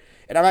on,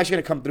 and I'm actually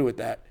going to come through with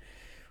that.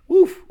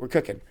 Woo, we're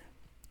cooking.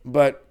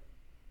 But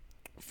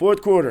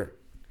fourth quarter,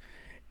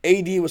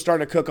 AD was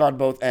starting to cook on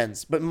both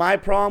ends. But my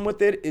problem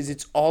with it is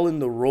it's all in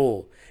the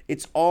roll.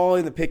 It's all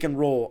in the pick and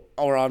roll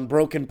or on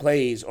broken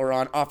plays or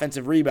on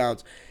offensive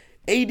rebounds.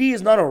 AD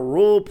is not a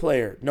role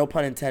player, no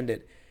pun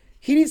intended.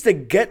 He needs to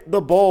get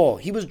the ball.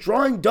 He was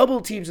drawing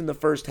double teams in the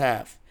first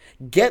half.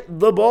 Get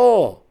the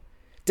ball.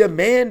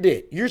 Demand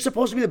it. You're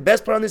supposed to be the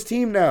best player on this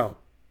team now.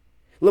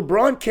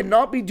 LeBron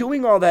cannot be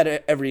doing all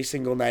that every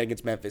single night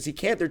against Memphis. He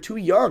can't. They're too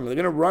young. They're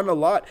going to run a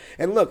lot.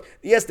 And look,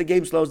 yes, the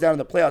game slows down in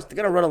the playoffs. They're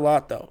going to run a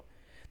lot, though.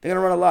 They're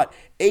going to run a lot.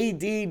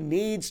 AD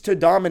needs to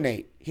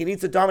dominate. He needs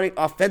to dominate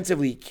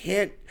offensively.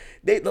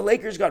 The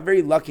Lakers got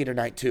very lucky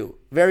tonight, too.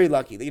 Very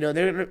lucky.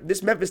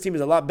 This Memphis team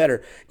is a lot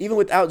better. Even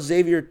without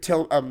Even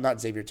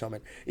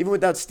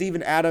without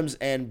Steven Adams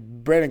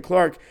and Brandon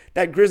Clark,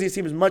 that Grizzlies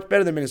team is much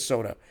better than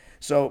Minnesota.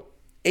 So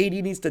AD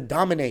needs to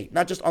dominate,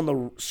 not just on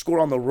the score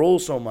on the roll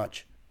so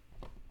much.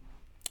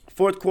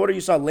 Fourth quarter,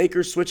 you saw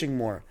Lakers switching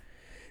more.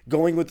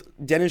 Going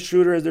with Dennis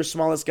Schroeder as their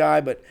smallest guy,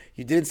 but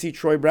you didn't see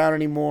Troy Brown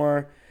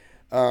anymore.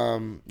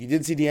 You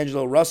didn't see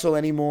D'Angelo Russell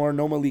anymore.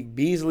 No Malik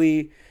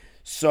Beasley.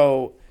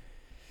 So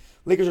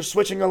Lakers are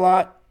switching a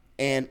lot.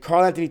 And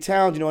Karl Anthony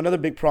Towns, another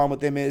big problem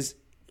with him is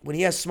when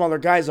he has smaller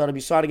guys on him,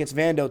 you saw it against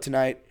Vando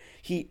tonight,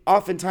 he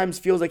oftentimes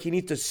feels like he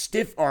needs to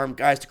stiff arm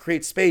guys to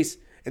create space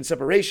and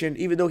separation,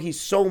 even though he's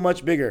so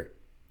much bigger.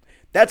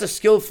 That's a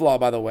skill flaw,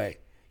 by the way.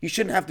 You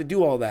shouldn't have to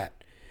do all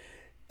that.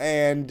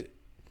 And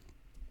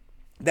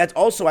that's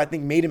also, I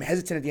think, made him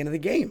hesitant at the end of the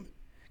game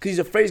because he's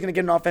afraid he's going to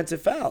get an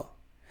offensive foul.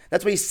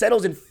 That's why he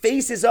settles and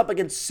faces up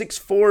against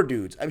 6'4"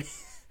 dudes. I mean,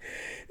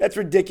 That's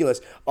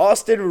ridiculous.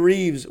 Austin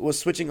Reeves was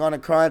switching on to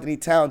Karl-Anthony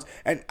Towns,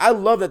 and I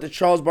love that the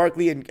Charles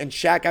Barkley and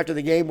Shaq after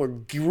the game were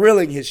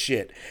grilling his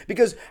shit.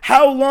 Because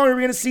how long are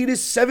we going to see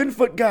this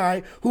 7-foot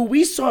guy who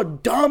we saw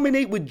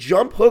dominate with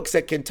jump hooks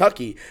at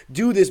Kentucky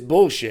do this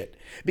bullshit?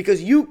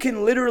 Because you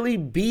can literally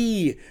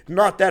be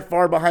not that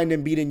far behind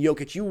Embiid and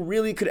Jokic. You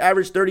really could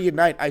average 30 a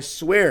night. I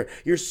swear.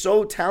 You're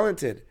so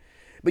talented.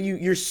 But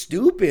you're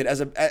stupid as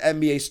an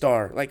NBA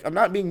star. Like, I'm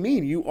not being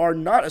mean. You are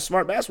not a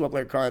smart basketball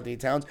player, Karl-Anthony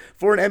Towns,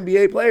 for an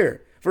NBA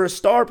player, for a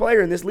star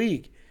player in this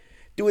league.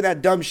 Doing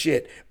that dumb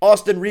shit.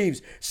 Austin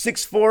Reeves,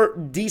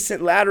 6'4",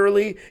 decent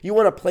laterally. You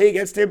want to play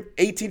against him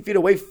 18 feet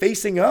away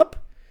facing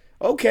up?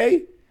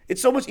 Okay.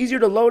 It's so much easier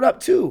to load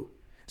up, too.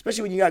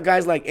 Especially when you got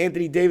guys like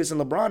Anthony Davis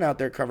and LeBron out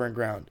there covering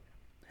ground.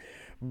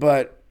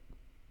 But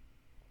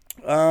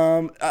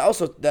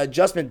also, the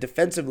adjustment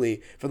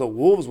defensively for the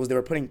Wolves was they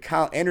were putting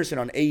Kyle Anderson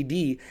on AD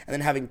and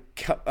then having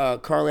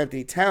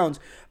Karl-Anthony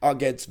Towns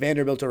against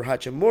Vanderbilt or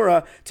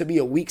Hachimura to be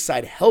a weak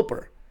side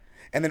helper.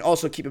 And then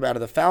also keep him out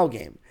of the foul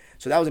game.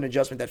 So that was an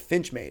adjustment that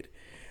Finch made.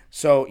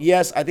 So,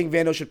 yes, I think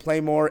Vando should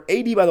play more.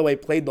 AD, by the way,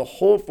 played the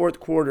whole fourth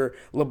quarter.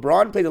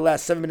 LeBron played the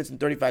last 7 minutes and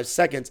 35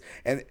 seconds.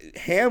 And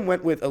Ham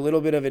went with a little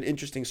bit of an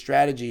interesting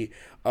strategy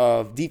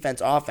of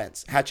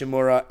defense-offense,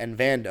 Hachimura and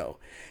Vando.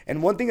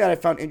 And one thing that I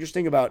found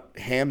interesting about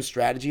Ham's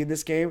strategy in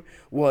this game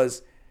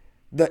was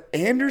the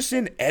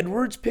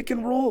Anderson-Edwards pick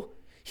and roll.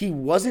 He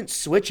wasn't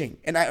switching.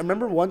 And I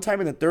remember one time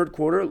in the third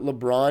quarter,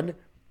 LeBron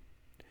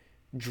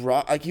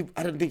I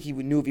don't think he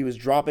knew if he was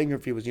dropping or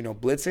if he was,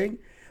 blitzing.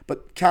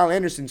 But Kyle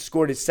Anderson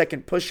scored his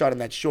second push shot in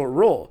that short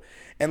roll.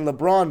 And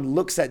LeBron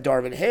looks at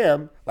Darvin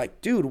Ham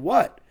like, dude,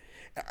 what?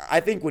 I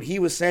think what he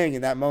was saying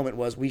in that moment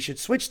was we should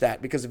switch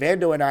that because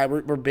Vando and I,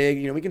 we're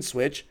big, we can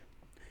switch.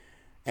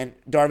 And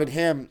Darvin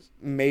Ham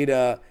made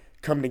a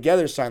come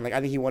together sign. Like, I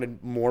think he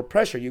wanted more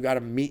pressure. You got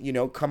to meet,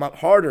 come up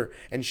harder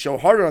and show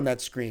harder on that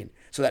screen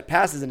so that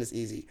pass isn't as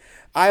easy.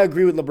 I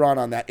agree with LeBron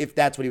on that if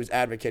that's what he was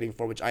advocating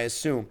for, which I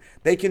assume.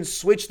 They can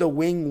switch the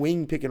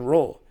wing pick and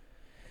roll.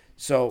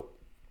 So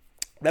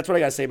that's what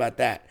I got to say about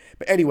that.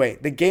 But anyway,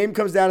 the game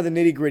comes down to the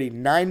nitty-gritty,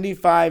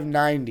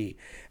 95-90.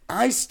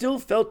 I still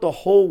felt the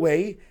whole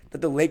way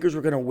that the Lakers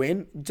were going to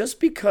win just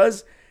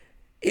because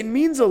it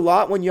means a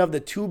lot when you have the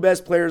two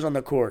best players on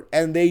the court.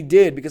 And they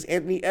did because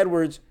Anthony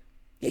Edwards,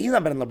 he's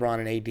not better than LeBron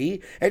and AD.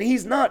 And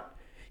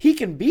he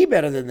can be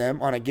better than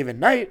them on a given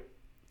night.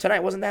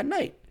 Tonight wasn't that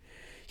night.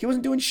 He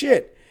wasn't doing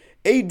shit.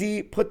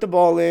 AD put the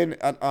ball in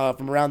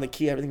from around the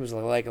key. Everything was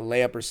like a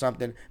layup or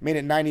something. Made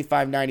it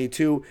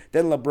 95-92.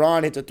 Then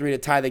LeBron hits a three to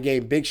tie the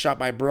game. Big shot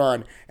by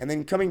Bron. And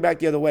then coming back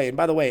the other way. And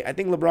by the way, I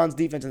think LeBron's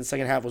defense in the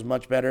second half was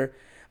much better.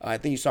 I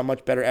think you saw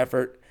much better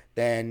effort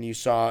than you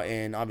saw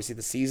in, obviously,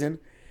 the season.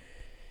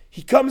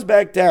 He comes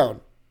back down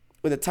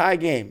with a tie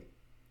game.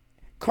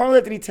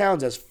 Karl-Anthony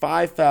Towns has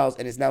 5 fouls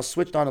and is now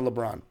switched on to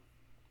LeBron.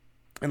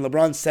 And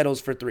LeBron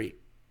settles for 3.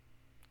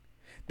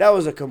 That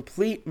was a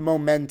complete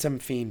momentum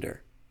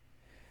fiender.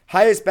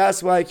 Highest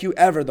basketball IQ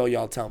ever, though,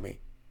 y'all tell me.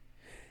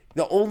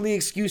 The only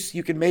excuse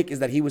you can make is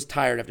that he was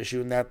tired after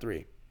shooting that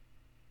 3.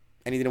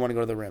 And he didn't want to go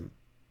to the rim.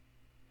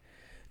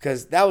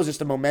 Because that was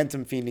just a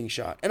momentum fiending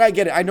shot. And I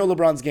get it. I know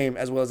LeBron's game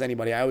as well as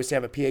anybody. I always say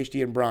I have a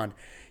PhD in Bron.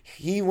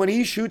 When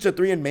he shoots a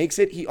 3 and makes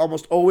it, he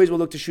almost always will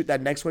look to shoot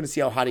that next one to see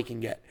how hot he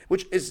can get.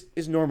 Which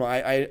is normal.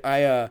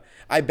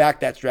 I back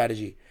that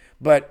strategy.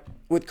 But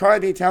with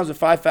Karl-Anthony Towns with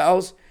 5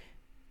 fouls,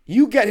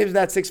 you get him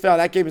that 6th foul,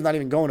 that game is not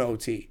even going to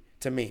OT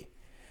to me.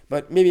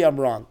 But maybe I'm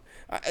wrong.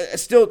 I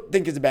still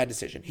think it's a bad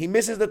decision. He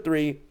misses the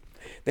 3.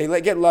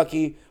 They get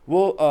lucky.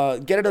 We'll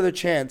get another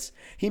chance.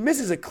 He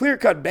misses a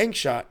clear-cut bank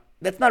shot.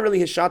 That's not really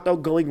his shot, though,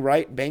 going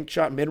right, bank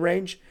shot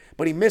mid-range.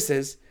 But he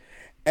misses.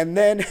 And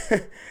then,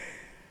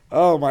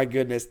 oh my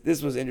goodness,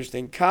 this was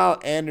interesting. Kyle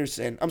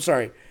Anderson, I'm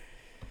sorry.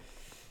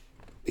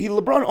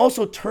 LeBron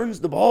also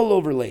turns the ball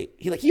over late.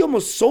 He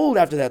almost sold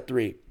after that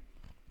 3.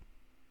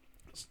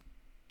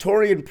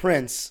 Taurean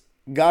Prince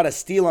got a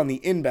steal on the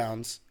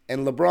inbounds,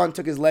 and LeBron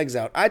took his legs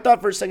out. I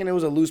thought for a second it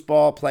was a loose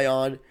ball, play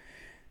on.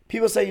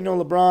 People say,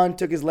 LeBron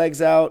took his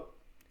legs out.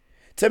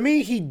 To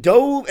me, he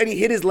dove and he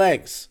hit his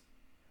legs.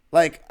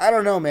 I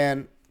don't know,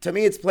 man. To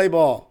me, it's play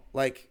ball.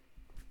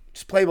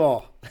 Just play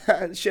ball.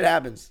 Shit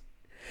happens.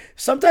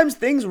 Sometimes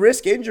things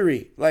risk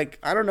injury.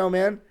 I don't know,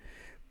 man.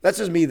 That's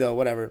just me, though.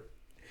 Whatever.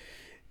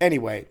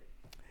 Anyway,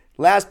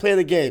 last play of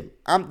the game.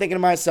 I'm thinking to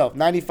myself,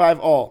 95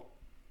 all.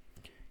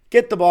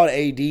 Get the ball to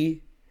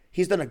AD.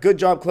 He's done a good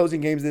job closing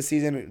games this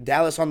season.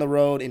 Dallas on the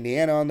road,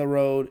 Indiana on the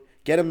road.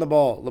 Get him the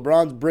ball.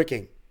 LeBron's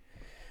bricking.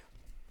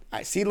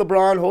 I see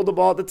LeBron hold the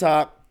ball at the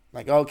top.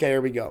 Okay,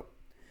 here we go.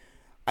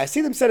 I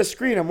see them set a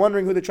screen. I'm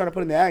wondering who they're trying to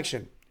put into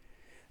action.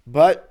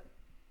 But,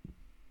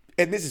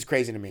 and this is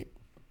crazy to me.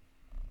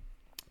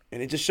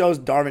 And it just shows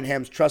Darvin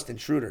Ham's trust in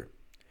Schroeder.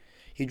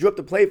 He drew up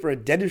the play for a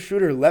Dennis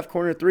Schroeder left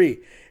corner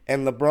 3.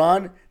 And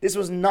LeBron, this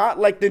was not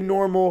like the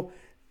normal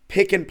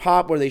pick and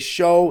pop where they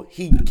show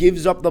he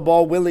gives up the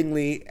ball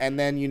willingly and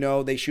then,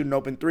 they shoot an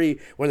open 3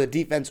 where the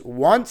defense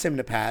wants him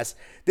to pass.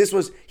 This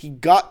was he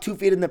got 2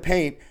 feet in the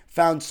paint,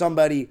 found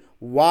somebody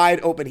wide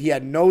open. He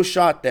had no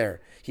shot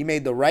there. He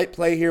made the right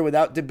play here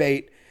without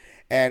debate.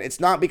 And it's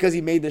not because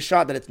he made the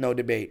shot that it's no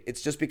debate.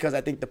 It's just because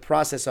I think the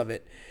process of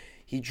it.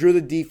 He drew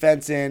the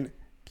defense in,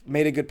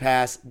 made a good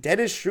pass.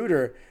 Dennis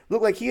Schroeder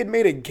looked like he had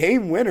made a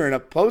game winner in a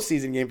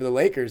postseason game for the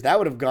Lakers. That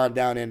would have gone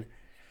down in,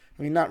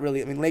 not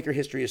really. Laker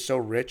history is so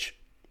rich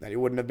that it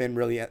wouldn't have been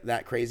really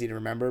that crazy to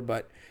remember.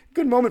 But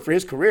good moment for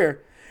his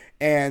career.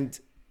 And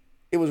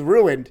it was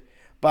ruined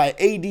by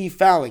AD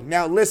fouling.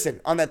 Now, listen,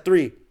 on that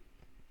three,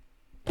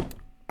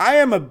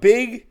 I'm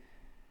okay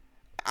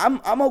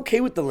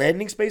with the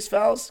landing space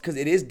fouls because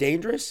it is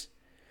dangerous.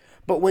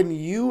 But when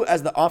you,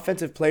 as the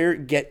offensive player,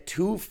 get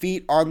 2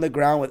 feet on the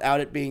ground without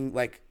it being,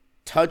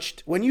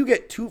 touched, when you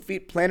get 2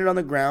 feet planted on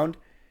the ground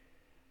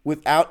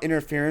without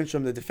interference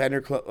from the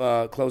defender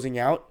closing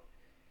out,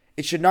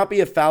 it should not be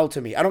a foul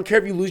to me. I don't care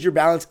if you lose your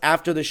balance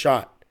after the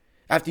shot,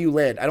 after you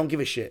land. I don't give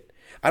a shit.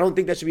 I don't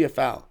think that should be a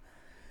foul.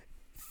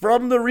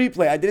 From the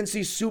replay, I didn't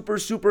see super,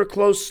 super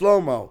close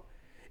slow-mo.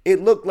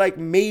 It looked like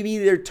maybe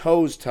their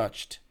toes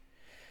touched.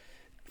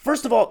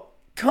 First of all,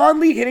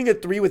 Conley hitting a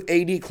 3 with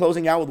AD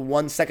closing out with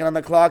 1 second on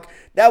the clock,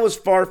 that was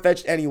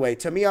far-fetched anyway.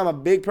 To me, I'm a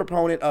big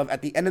proponent of,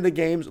 at the end of the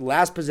game's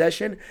last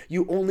possession,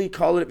 you only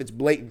call it if it's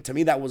blatant. To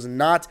me, that was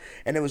not,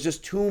 and it was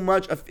just too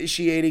much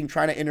officiating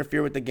trying to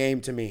interfere with the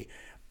game to me.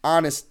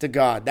 Honest to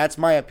God, that's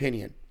my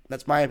opinion.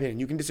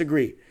 You can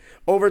disagree.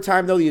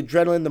 Overtime, though, the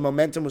adrenaline, the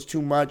momentum was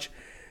too much.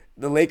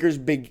 The Lakers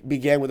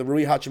began with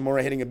Rui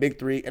Hachimura hitting a big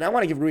 3, and I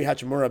want to give Rui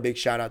Hachimura a big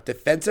shout-out.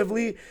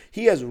 Defensively,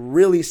 he has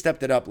really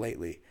stepped it up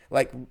lately,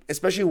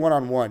 especially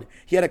one-on-one.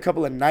 He had a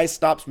couple of nice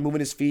stops, moving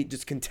his feet,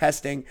 just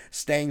contesting,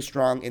 staying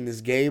strong in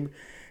this game.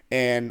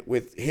 And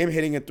with him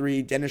hitting a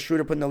 3, Dennis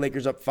Schroeder putting the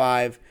Lakers up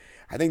 5,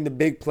 I think the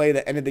big play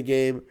that ended the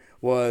game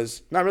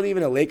was not really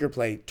even a Laker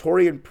play.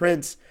 Taurean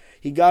Prince,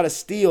 he got a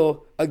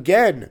steal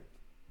again.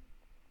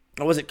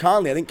 Or was it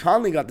Conley? I think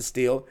Conley got the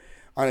steal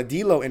on a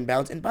D'Lo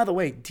inbounds. And by the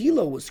way,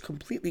 D'Lo was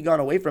completely gone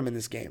away from in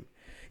this game.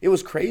 It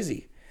was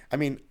crazy. I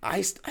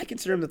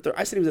consider him the third.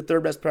 I said he was the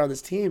third best player on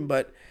this team,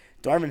 but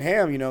Darvin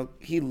Ham,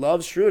 he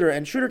loves Schroeder,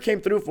 and Schroeder came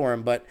through for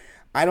him, but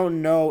I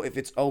don't know if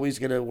it's always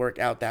going to work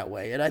out that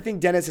way. And I think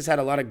Dennis has had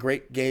a lot of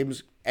great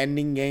games,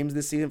 ending games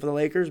this season for the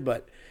Lakers,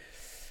 but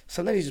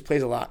sometimes he just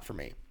plays a lot for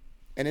me.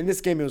 And in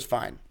this game, it was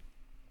fine.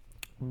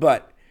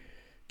 But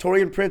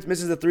Taurean Prince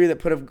misses the 3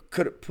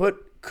 that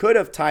could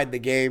have tied the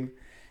game.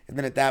 And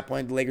then at that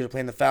point, the Lakers were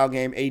playing the foul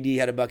game. AD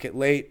had a bucket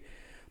late.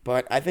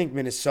 But I think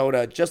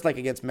Minnesota, just like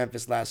against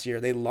Memphis last year,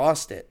 they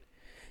lost it.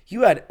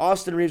 You had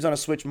Austin Reeves on a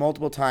switch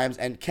multiple times,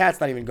 and Cat's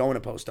not even going to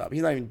post up.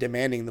 He's not even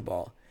demanding the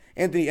ball.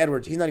 Anthony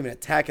Edwards, he's not even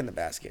attacking the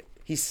basket.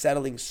 He's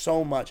settling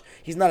so much.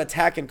 He's not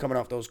attacking coming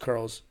off those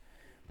curls.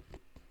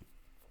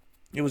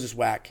 It was just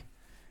whack.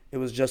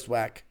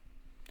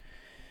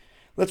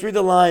 Let's read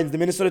the lines. The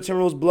Minnesota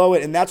Timberwolves blow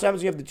it, and that's what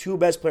happens when you have the 2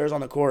 best players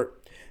on the court.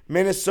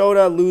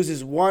 Minnesota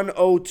loses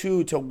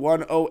 102 to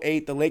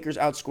 108. The Lakers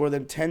outscore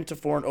them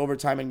 10-4 in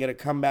overtime and get a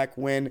comeback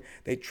win.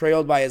 They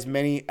trailed by as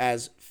many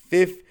as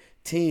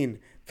 15.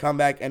 Come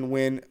back and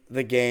win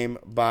the game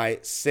by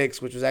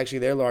 6, which was actually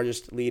their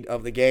largest lead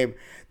of the game.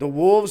 The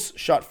Wolves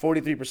shot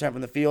 43%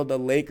 from the field. The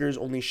Lakers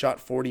only shot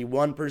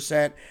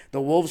 41%.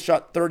 The Wolves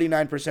shot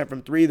 39%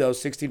 from 3, though,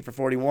 16 for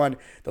 41.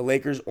 The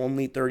Lakers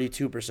only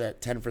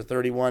 32%, 10 for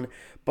 31.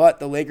 But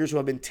the Lakers, who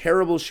have been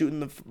terrible shooting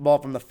the ball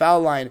from the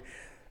foul line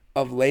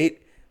of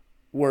late,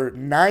 were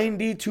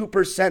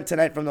 92%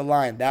 tonight from the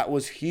line. That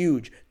was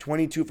huge.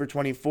 22 for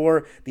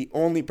 24. The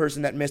only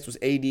person that missed was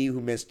AD, who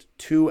missed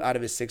 2 out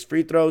of his 6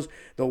 free throws.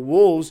 The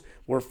Wolves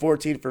were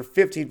 14 for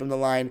 15 from the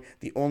line.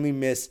 The only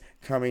miss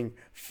coming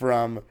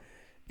from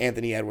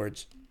Anthony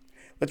Edwards.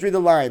 Let's read the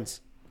lines.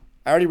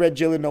 I already read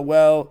Jalen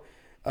Noel,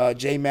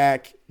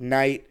 J-Mac,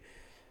 Knight.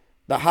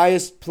 The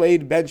highest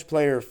played bench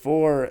player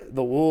for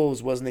the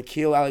Wolves was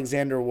Nickeil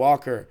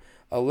Alexander-Walker.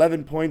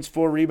 11 points,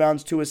 4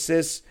 rebounds, 2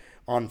 assists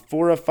on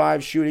 4 of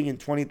 5 shooting in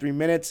 23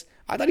 minutes.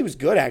 I thought he was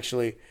good,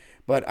 actually,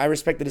 but I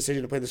respect the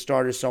decision to play the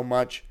starters so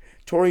much.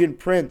 Taurean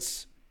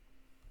Prince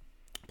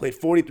played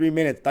 43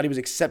 minutes. Thought he was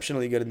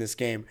exceptionally good in this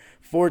game.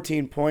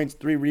 14 points,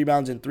 3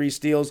 rebounds, and 3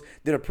 steals.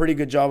 Did a pretty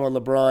good job on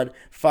LeBron.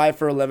 5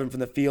 for 11 from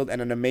the field and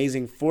an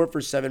amazing 4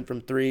 for 7 from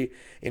 3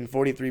 in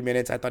 43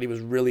 minutes. I thought he was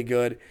really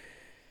good.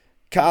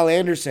 Kyle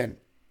Anderson,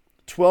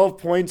 12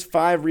 points,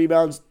 5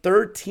 rebounds,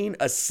 13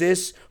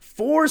 assists,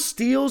 4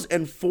 steals,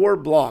 and 4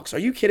 blocks. Are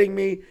you kidding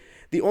me?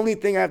 The only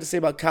thing I have to say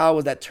about Kyle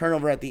was that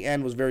turnover at the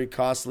end was very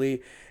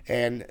costly.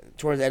 And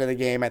towards the end of the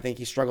game, I think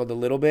he struggled a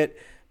little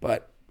bit.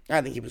 But I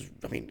think he was,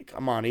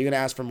 come on. Are you going to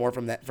ask for more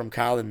from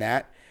Kyle than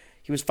that?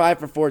 He was 5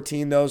 for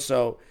 14, though,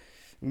 so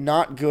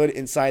not good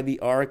inside the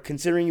arc.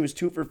 Considering he was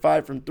 2 for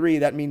 5 from 3,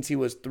 that means he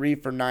was 3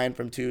 for 9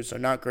 from 2, so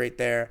not great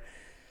there.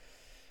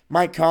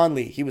 Mike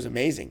Conley, he was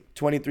amazing.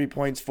 23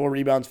 points, 4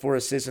 rebounds, 4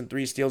 assists, and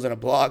 3 steals and a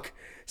block.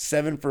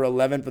 7 for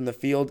 11 from the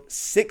field.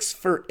 6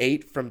 for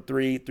 8 from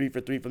 3. 3 for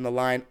 3 from the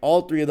line.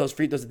 All 3 of those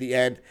free throws at the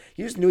end.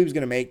 You just knew he was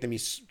going to make them.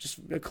 He's just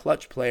a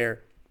clutch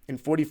player in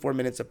 44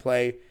 minutes of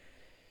play.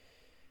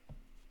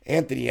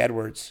 Anthony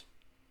Edwards.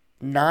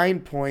 9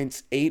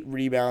 points, 8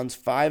 rebounds,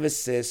 5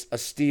 assists, a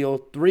steal,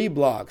 3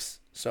 blocks.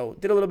 So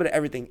did a little bit of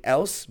everything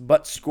else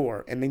but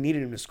score, and they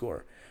needed him to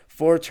score.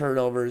 4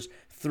 turnovers,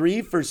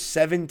 3 for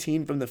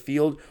 17 from the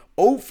field,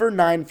 0 for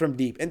 9 from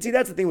deep. And see,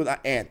 that's the thing with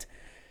Ant.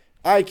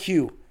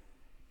 IQ,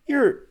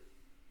 you're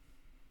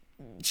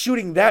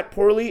shooting that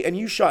poorly, and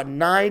you shot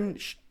 9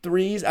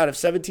 threes out of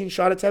 17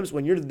 shot attempts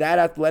when you're that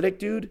athletic,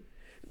 dude.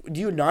 Do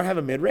you not have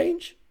a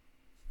mid-range?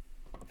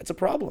 That's a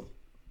problem.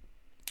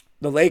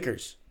 The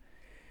Lakers,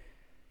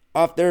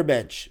 off their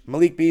bench,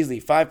 Malik Beasley,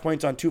 5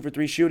 points on 2 for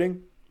 3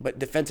 shooting, but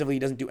defensively he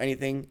doesn't do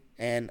anything,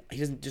 and he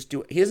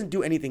doesn't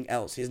do anything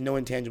else. He has no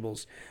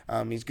intangibles.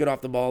 He's good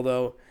off the ball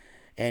though,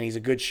 and he's a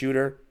good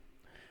shooter.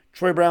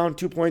 Troy Brown,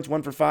 2 points,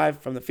 1 for 5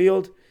 from the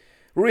field.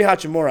 Rui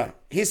Hachimura,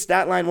 his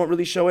stat line won't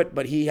really show it,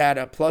 but he had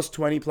a plus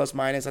 20, plus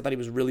minus. I thought he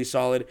was really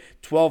solid.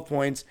 12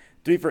 points,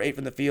 3 for 8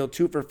 from the field,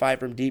 2 for 5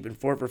 from deep, and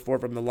 4 for 4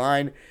 from the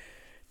line.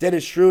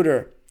 Dennis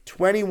Schroeder,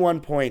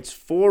 21 points,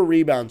 4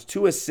 rebounds,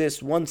 2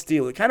 assists, 1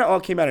 steal. It kind of all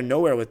came out of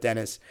nowhere with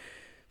Dennis.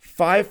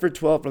 5 for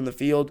 12 from the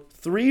field,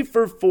 3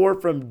 for 4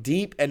 from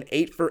deep, and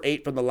 8 for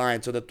 8 from the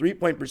line. So the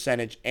 3-point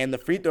percentage and the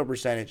free throw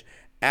percentage,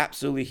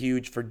 absolutely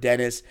huge for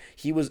Dennis.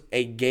 He was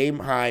a game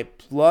high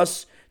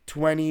plus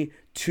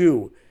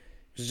 22.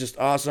 It was just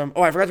awesome.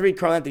 Oh, I forgot to read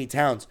Karl Anthony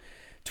Towns.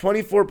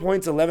 24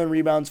 points, 11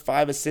 rebounds,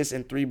 5 assists,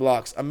 and 3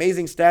 blocks.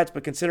 Amazing stats,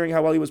 but considering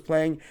how well he was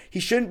playing, he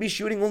shouldn't be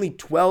shooting only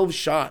 12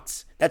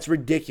 shots. That's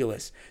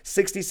ridiculous.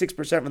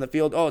 66% from the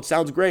field. Oh, it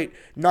sounds great.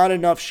 Not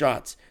enough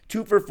shots.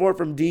 2 for 4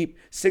 from deep,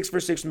 6 for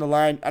 6 from the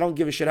line. I don't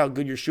give a shit how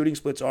good your shooting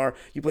splits are.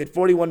 You played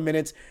 41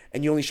 minutes,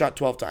 and you only shot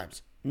 12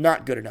 times.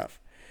 Not good enough.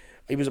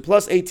 He was a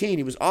plus 18.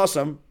 He was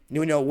awesome.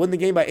 Won the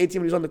game by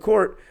 18 when he was on the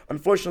court.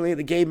 Unfortunately,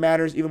 the game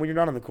matters even when you're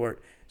not on the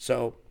court.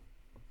 So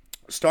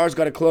stars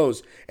got to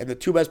close, and the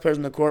 2 best players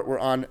on the court were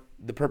on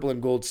the purple and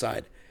gold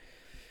side.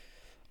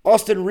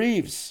 Austin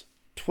Reeves,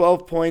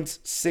 12 points,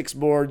 6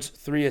 boards,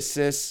 3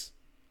 assists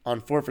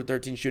on 4 for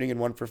 13 shooting and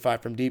 1 for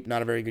 5 from deep.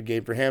 Not a very good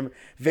game for him.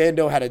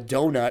 Vando had a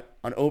donut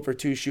on 0 for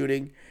 2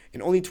 shooting.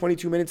 In only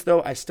 22 minutes,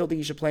 though, I still think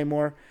he should play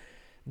more.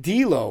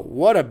 D'Lo,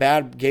 what a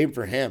bad game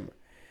for him.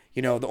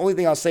 The only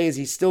thing I'll say is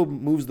he still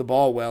moves the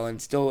ball well and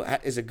still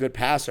is a good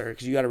passer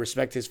because you got to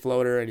respect his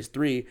floater and his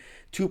 3.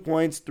 2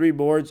 points, 3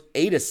 boards,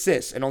 8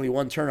 assists, and only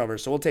 1 turnover.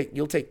 So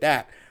you'll take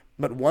that.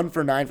 But 1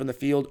 for 9 from the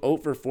field, 0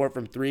 for 4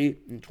 from 3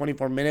 in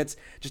 24 minutes.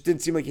 Just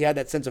didn't seem like he had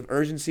that sense of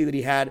urgency that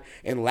he had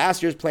in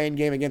last year's playing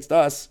game against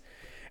us.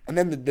 And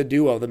then the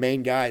duo, the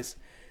main guys.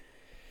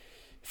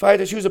 If I had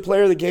to choose a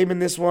player of the game in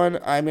this one,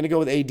 I'm going to go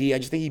with AD. I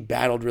just think he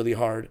battled really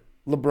hard.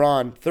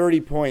 LeBron,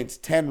 30 points,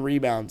 10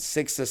 rebounds,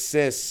 6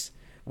 assists,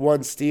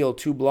 1 steal,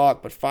 2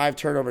 block, but 5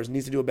 turnovers.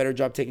 Needs to do a better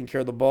job taking care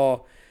of the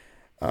ball.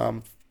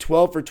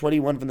 12 for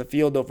 21 from the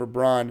field, though, for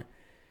Bron.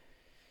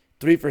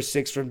 3 for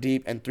 6 from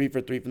deep, and 3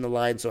 for 3 from the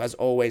line. So, as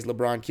always,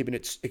 LeBron keeping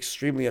it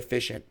extremely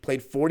efficient.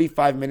 Played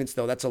 45 minutes,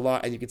 though. That's a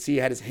lot. And you can see he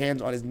had his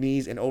hands on his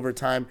knees in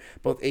overtime.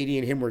 Both AD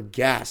and him were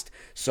gassed.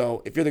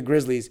 So, if you're the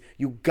Grizzlies,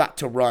 you got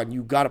to run.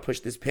 You got to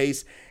push this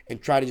pace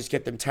and try to just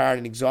get them tired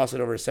and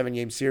exhausted over a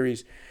 7-game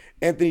series.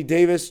 Anthony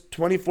Davis,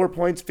 24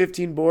 points,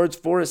 15 boards,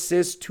 4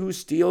 assists, 2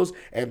 steals,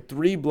 and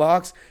 3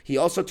 blocks. He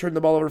also turned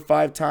the ball over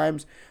 5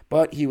 times,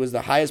 but he was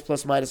the highest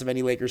plus-minus of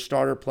any Lakers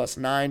starter, plus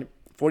 9,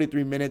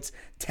 43 minutes,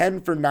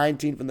 10 for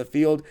 19 from the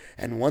field.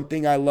 And one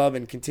thing I love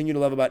and continue to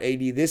love about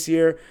AD this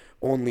year,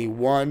 only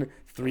 1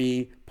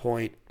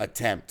 3-point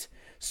attempt.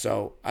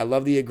 So I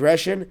love the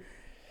aggression.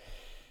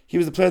 He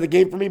was the player of the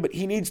game for me, but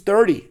he needs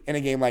 30 in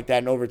a game like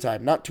that in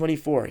overtime, not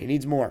 24. He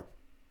needs more.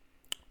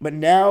 But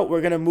now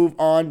we're going to move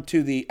on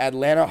to the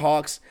Atlanta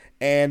Hawks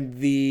and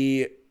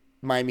the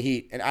Miami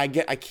Heat. And I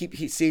keep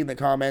seeing the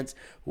comments,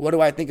 what do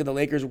I think of the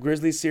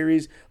Lakers-Grizzlies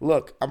series?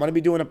 Look, I'm going to be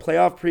doing a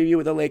playoff preview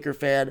with a Laker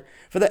fan.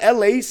 For the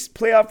LA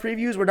playoff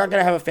previews, we're not going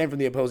to have a fan from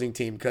the opposing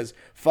team because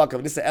fuck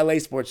them. This is the LA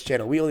Sports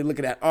Channel. We only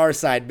looking at our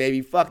side,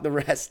 baby. Fuck the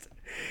rest.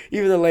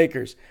 Even the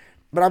Lakers.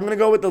 But I'm going to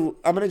go with I'm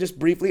going to just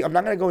briefly, I'm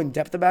not going to go in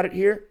depth about it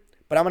here,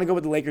 but I'm going to go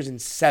with the Lakers in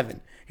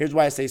 7. Here's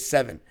why I say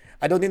 7.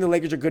 I don't think the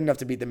Lakers are good enough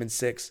to beat them in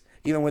 6,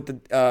 even with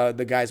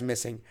the guys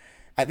missing.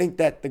 I think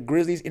that the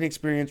Grizzlies'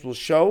 inexperience will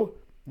show.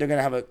 They're going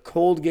to have a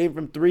cold game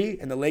from 3,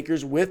 and the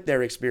Lakers, with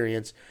their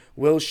experience,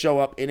 will show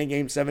up in a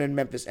Game 7 in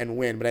Memphis and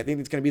win. But I think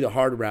it's going to be the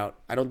hard route.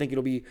 I don't think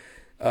it'll be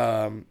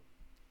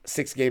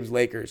 6 games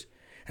Lakers.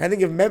 And I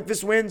think if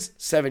Memphis wins,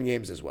 7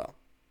 games as well.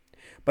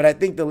 But I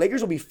think the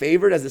Lakers will be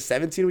favored as the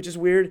 17, which is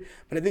weird.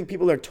 But I think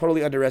people are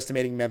totally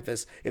underestimating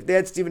Memphis. If they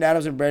had Steven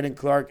Adams and Brandon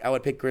Clark, I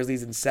would pick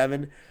Grizzlies in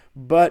 7.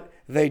 But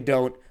they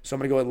don't. So I'm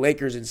going to go with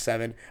Lakers in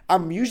 7.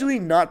 I'm usually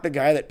not the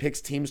guy that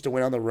picks teams to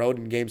win on the road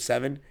in Game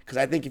 7. Because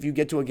I think if you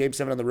get to a Game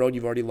 7 on the road,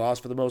 you've already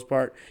lost for the most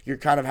part. You're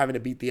kind of having to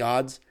beat the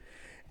odds.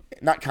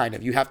 Not kind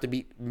of. You have to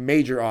beat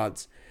major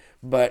odds.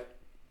 But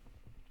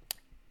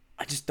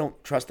I just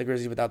don't trust the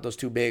Grizzlies without those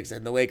 2 bigs.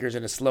 And the Lakers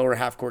in a slower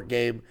half-court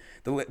game.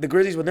 The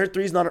Grizzlies, when their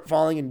three's not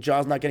falling and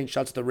Jaw's not getting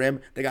shots at the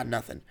rim, they got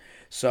nothing.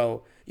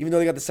 So even though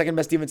they got the second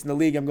best defense in the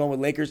league, I'm going with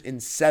Lakers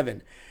in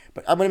 7.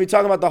 But I'm going to be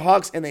talking about the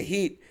Hawks and the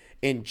Heat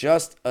in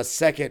just a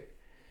second.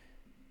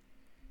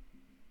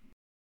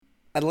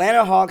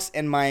 Atlanta Hawks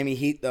and Miami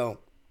Heat, though.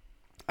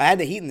 I had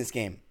the Heat in this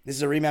game. This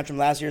is a rematch from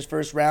last year's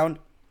first round.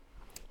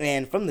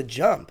 And from the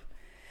jump,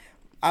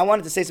 I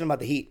wanted to say something about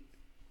the Heat.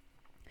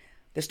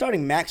 They're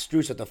starting Max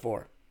Strus at the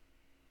 4.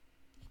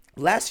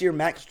 Last year,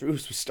 Max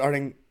Strus was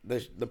starting the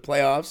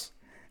playoffs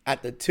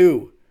at the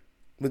 2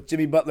 with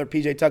Jimmy Butler,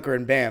 PJ Tucker,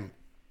 and Bam.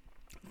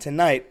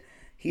 Tonight,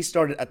 he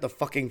started at the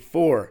fucking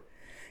 4.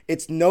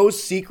 It's no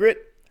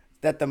secret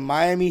that the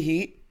Miami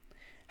Heat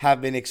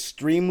have been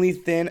extremely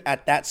thin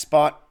at that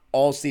spot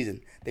all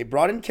season. They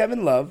brought in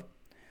Kevin Love.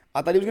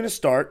 I thought he was going to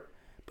start,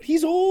 but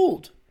he's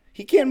old.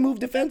 He can't move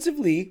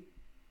defensively,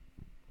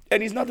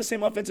 and he's not the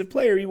same offensive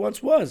player he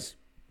once was.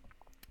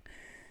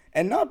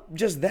 And not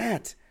just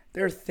that,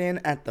 they're thin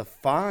at the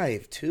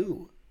 5,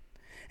 too.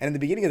 And in the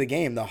beginning of the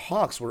game, the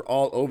Hawks were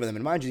all over them.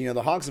 And mind you,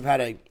 the Hawks have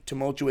had a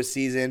tumultuous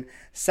season.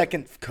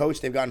 Second coach,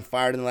 they've gotten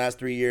fired in the last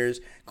 3 years.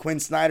 Quinn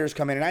Snyder's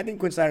come in, and I think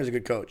Quinn Snyder's a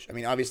good coach. I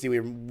mean, obviously,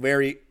 we're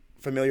very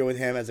familiar with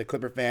him as a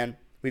Clipper fan.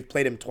 We've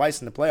played him twice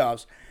in the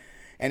playoffs.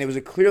 And it was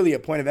clearly a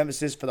point of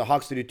emphasis for the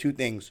Hawks to do two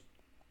things: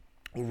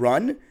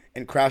 run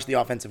and crash the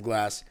offensive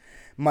glass.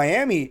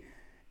 Miami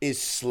is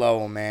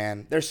slow,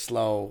 man. They're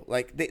slow.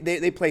 Like,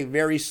 they play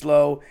very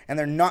slow, and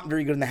they're not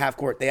very good in the half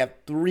court. They have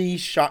 3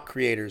 shot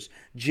creators: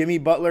 Jimmy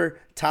Butler,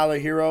 Tyler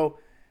Hero.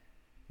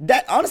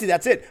 Honestly,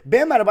 that's it.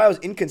 Bam Adebayo is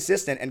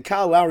inconsistent, and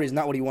Kyle Lowry is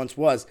not what he once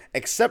was,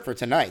 except for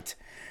tonight.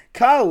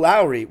 Kyle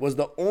Lowry was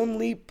the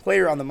only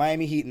player on the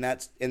Miami Heat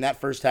in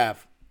that first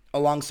half,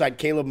 alongside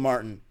Caleb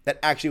Martin, that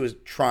actually was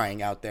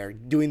trying out there,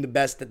 doing the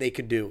best that they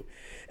could do.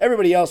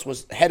 Everybody else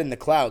was head in the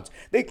clouds.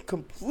 They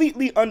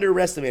completely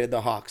underestimated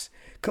the Hawks.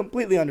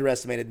 Completely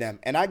underestimated them.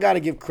 And I got to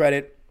give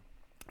credit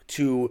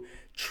to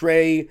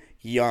Trae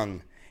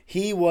Young.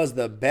 He was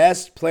the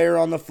best player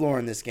on the floor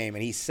in this game,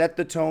 and he set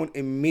the tone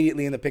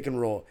immediately in the pick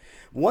and roll.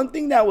 One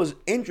thing that was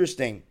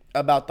interesting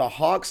about the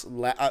Hawks,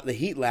 the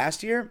Heat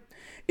last year,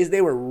 is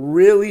they were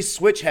really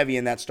switch heavy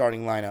in that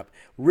starting lineup.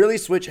 Really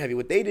switch heavy.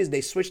 What they did is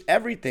they switched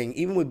everything,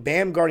 even with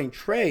Bam guarding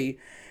Trae,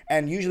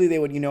 and usually they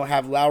would,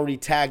 have Lowry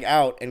tag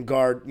out and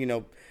guard,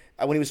 when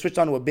he was switched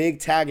onto a big,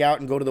 tag out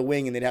and go to the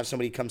wing, and they'd have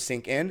somebody come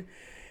sink in.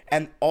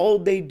 And all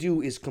they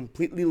do is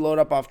completely load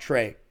up off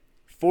Trae,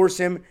 force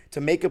him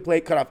to make a play,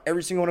 cut off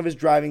every single one of his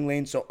driving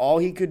lanes, so all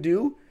he could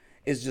do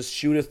is just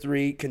shoot a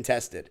 3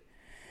 contested.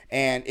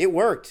 And it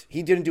worked.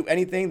 He didn't do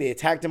anything. They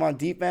attacked him on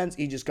defense.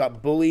 He just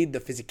got bullied. The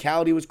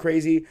physicality was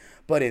crazy.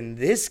 But in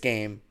this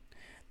game,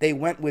 they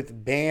went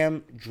with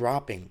Bam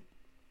dropping.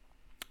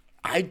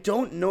 I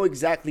don't know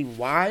exactly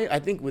why. I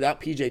think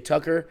without PJ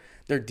Tucker,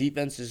 their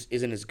defense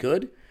isn't as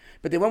good.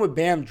 But they went with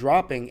Bam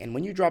dropping, and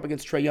when you drop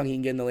against Trae Young, he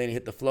can get in the lane and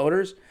hit the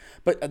floaters.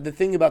 But the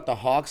thing about the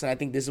Hawks, and I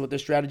think this is what their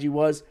strategy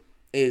was,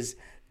 is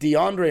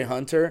DeAndre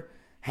Hunter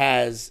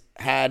has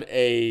had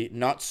a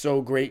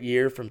not-so-great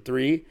year from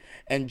 3,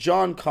 and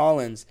John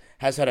Collins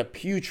has had a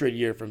putrid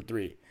year from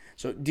 3.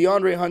 So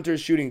DeAndre Hunter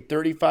is shooting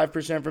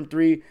 35% from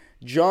 3.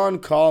 John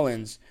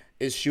Collins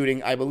is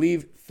shooting, I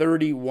believe,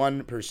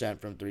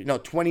 31% from 3. No,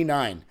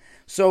 29.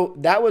 So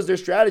that was their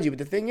strategy. But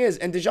the thing is,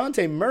 and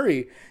DeJounte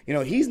Murray,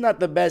 he's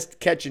not the best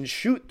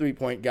catch-and-shoot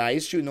three-point guy.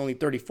 He's shooting only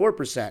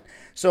 34%.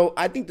 So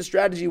I think the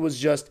strategy was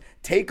just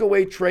take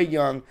away Trae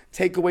Young,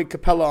 take away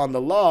Capella on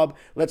the lob,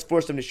 let's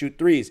force them to shoot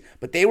threes.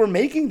 But they were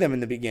making them in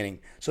the beginning.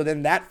 So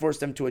then that forced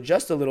them to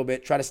adjust a little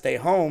bit, try to stay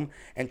home,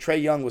 and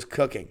Trae Young was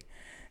cooking.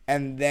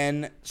 And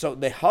then, so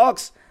the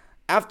Hawks,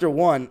 after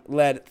one,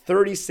 led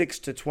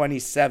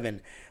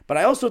 36-27. But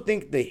I also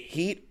think the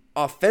Heat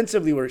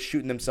offensively were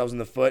shooting themselves in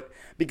the foot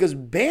because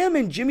Bam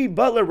and Jimmy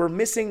Butler were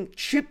missing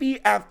chippy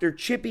after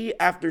chippy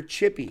after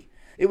chippy.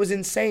 It was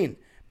insane.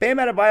 Bam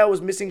Adebayo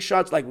was missing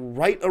shots like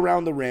right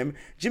around the rim.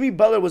 Jimmy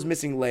Butler was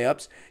missing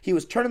layups. He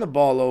was turning the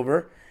ball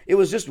over. It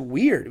was just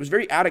weird. It was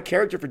very out of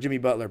character for Jimmy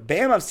Butler.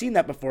 Bam, I've seen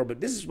that before, but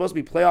this is supposed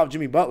to be playoff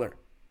Jimmy Butler.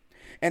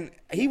 And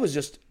he was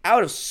just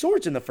out of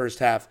sorts in the first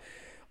half.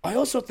 I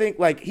also think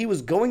he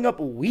was going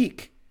up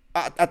weak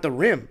at the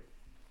rim.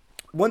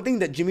 One thing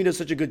that Jimmy does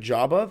such a good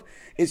job of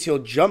is he'll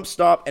jump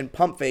stop and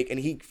pump fake, and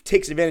he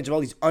takes advantage of all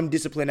these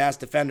undisciplined-ass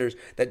defenders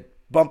that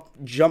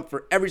jump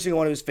for every single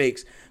one of his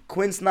fakes.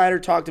 Quinn Snyder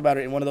talked about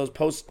it in one of those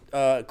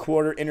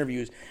post-quarter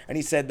interviews, and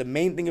he said the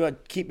main thing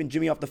about keeping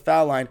Jimmy off the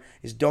foul line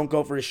is don't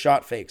go for his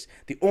shot fakes.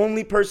 The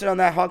only person on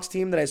that Hawks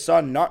team that I saw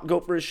not go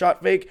for his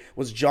shot fake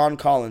was John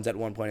Collins at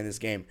one point in this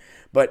game.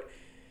 But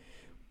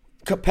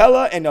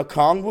Capella and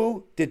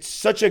Okongwu did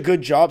such a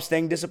good job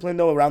staying disciplined,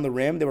 though, around the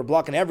rim. They were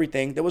blocking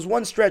everything. There was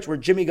one stretch where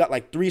Jimmy got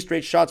 3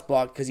 straight shots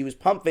blocked because he was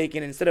pump faking.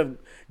 And instead of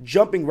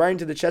jumping right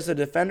into the chest of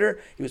the defender,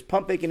 he was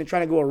pump faking and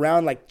trying to go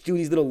around, do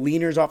these little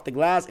leaners off the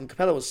glass. And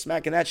Capella was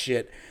smacking that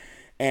shit.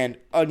 And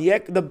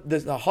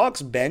the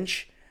Hawks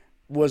bench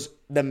was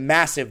the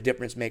massive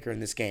difference maker in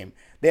this game.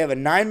 They have a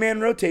 9-man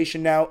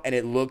rotation now, and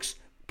it looks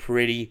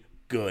pretty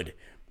good.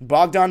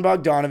 Bogdan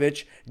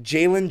Bogdanovic,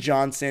 Jalen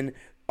Johnson,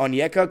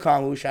 Onyeka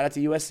Okongwu, shout out to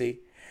USC,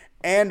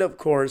 and of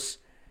course,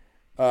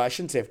 I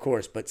shouldn't say of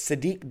course, but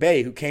Saddiq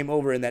Bey, who came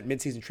over in that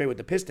midseason trade with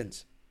the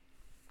Pistons.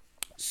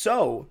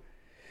 So,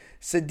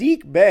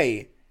 Saddiq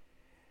Bey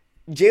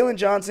Jalen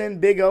Johnson,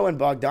 Big O, and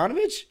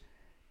Bogdanovich,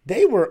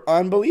 they were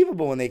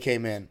unbelievable when they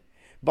came in.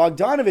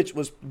 Bogdanovich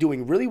was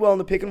doing really well in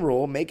the pick and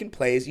roll, making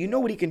plays. You know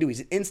what he can do.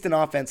 He's an instant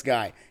offense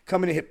guy.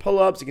 Coming to hit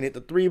pull-ups. He can hit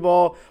the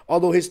 3-ball.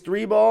 Although his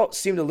 3-ball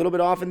seemed a little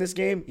bit off in this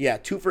game. Yeah,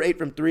 2 for 8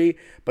 from 3,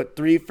 but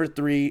 3 for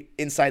 3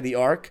 inside the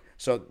arc.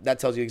 So that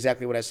tells you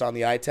exactly what I saw in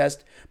the eye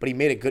test. But he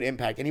made a good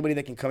impact. Anybody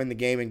that can come in the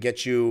game and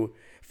get you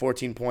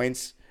 14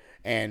 points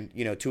and,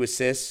 2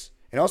 assists,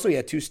 and also he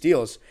had 2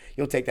 steals,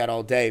 you'll take that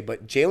all day.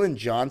 But Jalen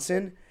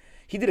Johnson,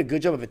 he did a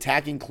good job of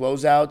attacking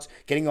closeouts,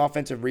 getting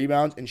offensive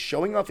rebounds, and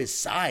showing off his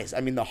size.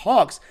 I mean, the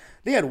Hawks,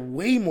 they had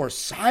way more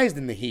size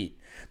than the Heat.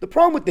 The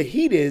problem with the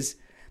Heat is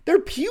they're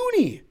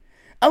puny.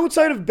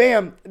 Outside of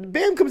Bam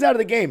comes out of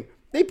the game.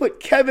 They put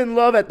Kevin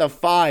Love at the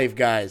 5,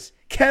 guys.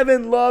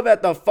 Kevin Love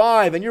at the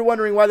 5, and you're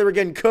wondering why they were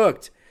getting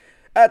cooked.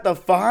 At the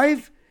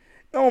 5?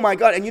 Oh, my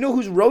God. And you know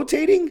who's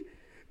rotating?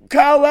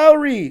 Kyle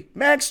Lowry,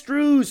 Max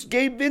Strus,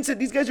 Gabe Vincent.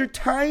 These guys are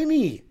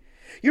tiny.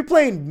 You're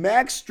playing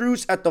Max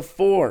Strus at the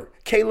 4,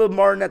 Caleb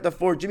Martin at the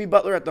 4, Jimmy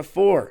Butler at the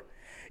 4.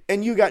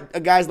 And you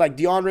got guys like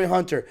DeAndre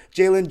Hunter,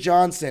 Jalen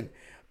Johnson.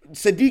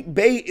 Sadiq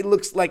Bey, it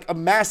looks like a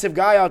massive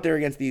guy out there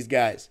against these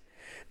guys.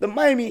 The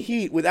Miami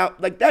Heat, without,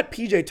 that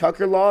PJ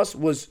Tucker loss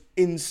was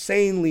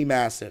insanely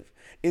massive.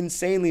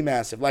 Insanely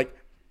massive.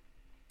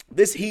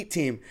 This Heat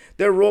team,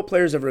 their role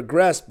players have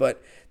regressed,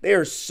 but they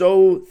are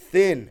so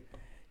thin.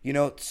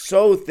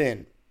 So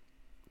thin.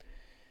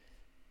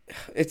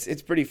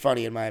 It's pretty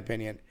funny in my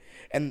opinion.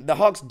 And the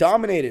Hawks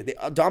dominated. They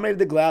dominated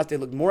the glass. They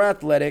looked more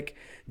athletic.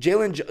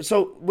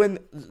 So when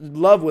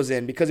Love was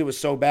in, because it was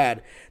so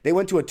bad, they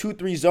went to a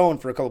 2-3 zone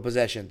for a couple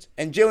possessions.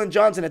 And Jalen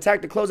Johnson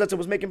attacked the closeouts and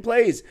was making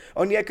plays.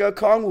 Onyeka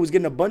Okongwu was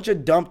getting a bunch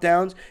of dump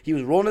downs. He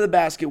was rolling to the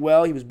basket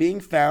well. He was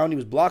being found. He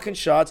was blocking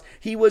shots.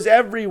 He was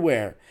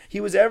everywhere.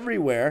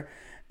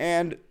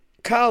 And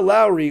Kyle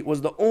Lowry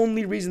was the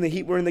only reason the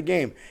Heat were in the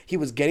game. He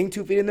was getting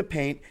 2 feet in the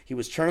paint. He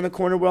was turning the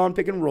corner well on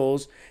pick and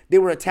rolls. They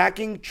were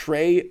attacking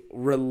Trae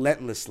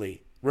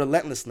relentlessly.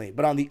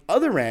 But on the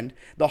other end,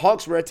 the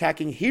Hawks were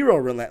attacking Hero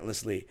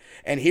relentlessly.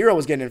 And Hero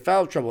was getting in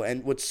foul trouble.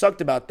 And what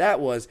sucked about that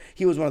was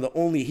he was one of the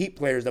only Heat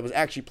players that was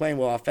actually playing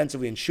well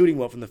offensively and shooting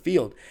well from the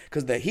field.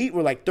 Because the Heat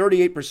were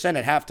 38%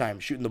 at halftime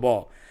shooting the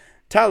ball.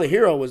 Tyler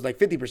Hero was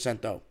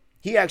 50% though.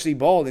 He actually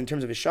balled in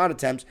terms of his shot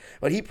attempts,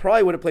 but he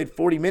probably would have played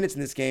 40 minutes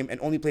in this game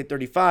and only played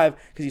 35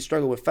 because he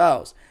struggled with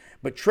fouls.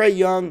 But Trae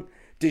Young,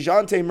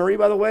 DeJounte Murray,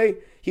 by the way,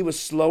 he was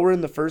slower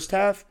in the first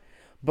half,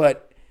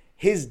 but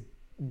his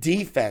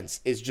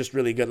defense is just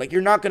really good.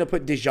 You're not going to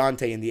put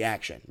DeJounte in the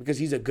action because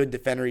he's a good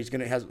defender.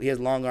 He has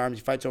long arms.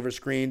 He fights over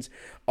screens,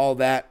 all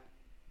that.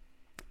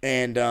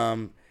 And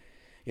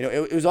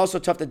it was also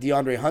tough that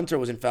DeAndre Hunter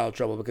was in foul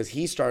trouble because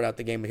he started out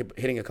the game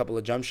hitting a couple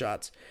of jump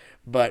shots.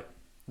 But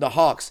the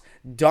Hawks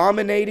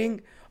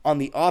dominating on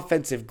the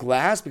offensive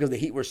glass because the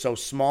Heat were so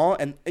small.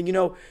 And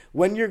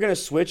when you're going to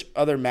switch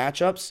other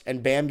matchups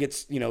and Bam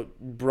gets,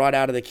 brought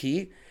out of the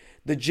key,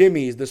 the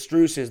Jimmies, the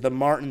Struses, the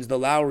Martins, the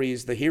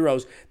Lowrys, the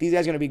Heroes, these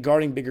guys are going to be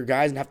guarding bigger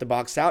guys and have to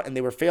box out, and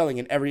they were failing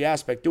in every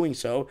aspect doing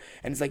so.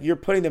 And it's you're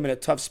putting them in a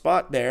tough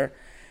spot there.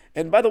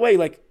 And by the way,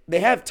 they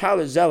have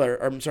Cody Zeller,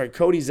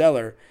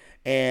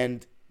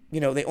 and,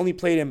 they only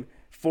played him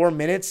 4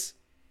 minutes.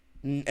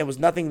 It was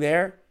nothing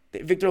there.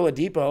 Victor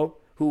Oladipo,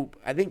 who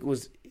I think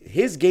was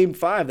his game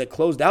 5 that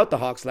closed out the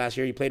Hawks last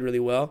year. He played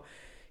really well.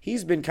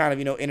 He's been kind of,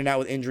 in and out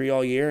with injury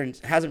all year and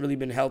hasn't really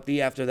been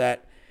healthy after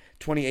that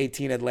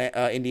 2018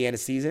 Indiana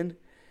season.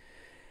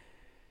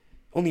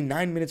 Only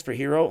 9 minutes for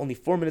Hero, only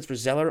 4 minutes for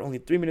Zeller, only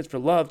 3 minutes for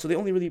Love. So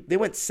they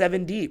went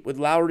 7 deep with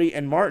Lowry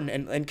and Martin.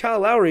 And Kyle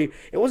Lowry,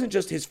 it wasn't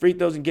just his free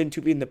throws and getting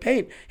 2 feet in the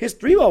paint. His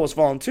 3-ball was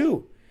falling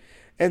too.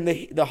 And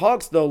the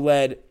Hawks, though,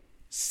 led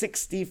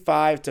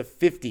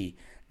 65-50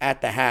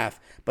 at the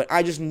half. But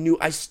I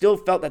still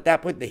felt at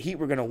that point the Heat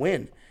were going to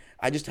win.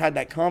 I just had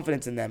that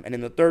confidence in them. And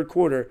in the third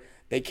quarter,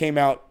 they came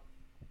out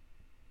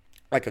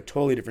like a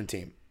totally different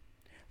team.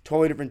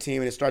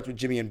 And it starts with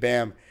Jimmy and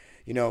Bam.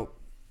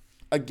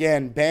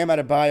 Again, Bam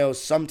Adebayo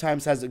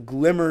sometimes has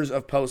glimmers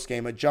of post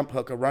game, a jump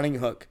hook, a running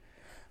hook.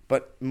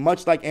 But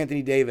much like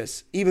Anthony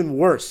Davis, even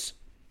worse,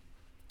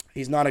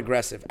 he's not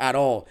aggressive at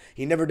all.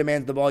 He never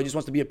demands the ball. He just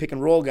wants to be a pick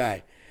and roll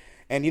guy.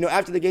 And,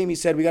 after the game, he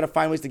said, we got to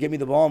find ways to get me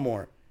the ball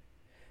more.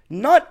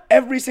 Not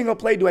every single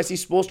play do I see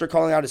Spoelstra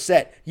calling out a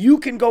set. You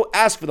can go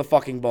ask for the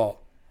fucking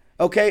ball.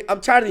 Okay?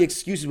 I'm tired of the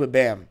excuses with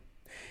Bam.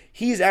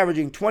 He's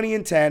averaging 20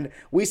 and 10.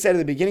 We said at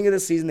the beginning of the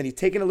season that he's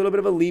taken a little bit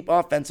of a leap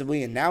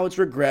offensively, and now it's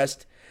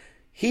regressed.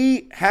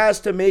 He has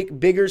to make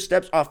bigger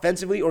steps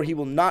offensively, or he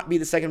will not be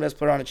the second best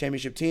player on a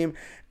championship team.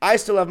 I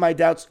still have my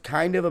doubts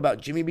kind of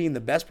about Jimmy being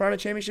the best player on a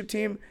championship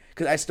team,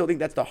 because I still think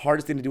that's the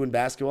hardest thing to do in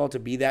basketball, to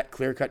be that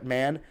clear-cut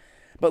man.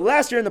 But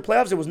last year in the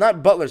playoffs, it was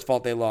not Butler's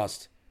fault they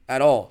lost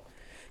at all.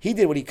 He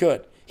did what he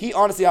could. He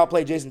honestly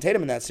outplayed Jason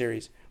Tatum in that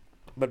series.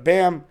 But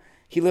Bam,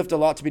 he left a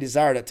lot to be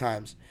desired at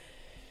times.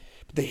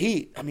 But the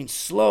Heat,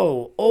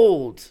 slow,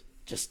 old,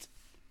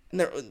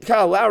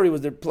 Kyle Lowry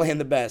was there playing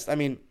the best.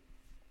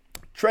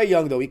 Trae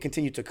Young, though, he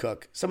continued to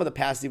cook. Some of the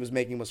passes he was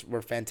making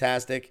were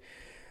fantastic.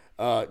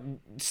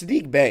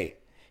 Sadiq Bey,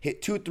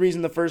 hit 2 threes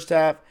in the first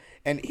half.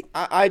 And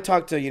I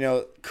talked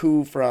to,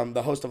 Koo from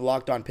the host of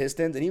Locked On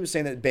Pistons, and he was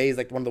saying that Bey is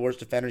like one of the worst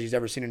defenders he's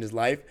ever seen in his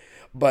life.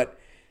 But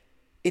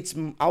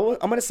I'm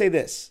going to say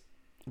this.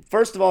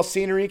 First of all,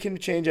 scenery can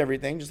change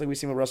everything, just like we've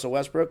seen with Russell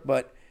Westbrook.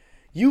 But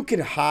you can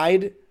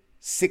hide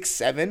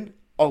 6'7"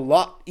 a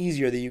lot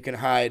easier than you can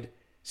hide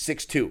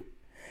 6'2".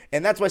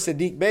 And that's why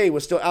Saddiq Bey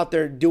was still out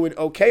there doing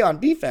okay on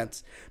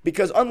defense.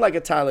 Because unlike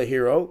a Tyler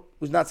Hero,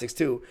 who's not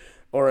 6'2",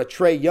 or a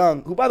Trae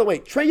Young, who, by the way,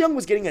 Trae Young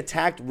was getting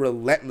attacked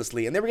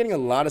relentlessly. And they were getting a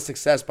lot of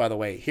success, by the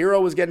way. Hero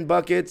was getting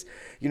buckets.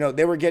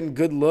 They were getting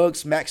good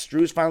looks. Max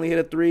Strus finally hit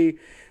a 3.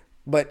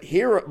 But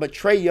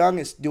Trae Young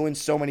is doing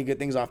so many good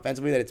things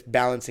offensively that it's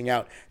balancing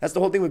out. That's the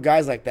whole thing with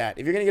guys like that.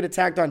 If you're going to get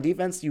attacked on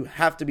defense, you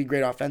have to be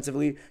great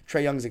offensively.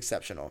 Trae Young's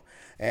exceptional.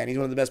 And he's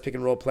one of the best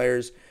pick-and-roll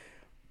players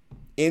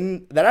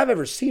that I've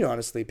ever seen,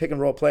 honestly,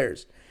 pick-and-roll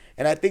players.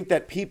 And I think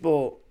that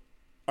people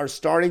are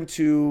starting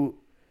to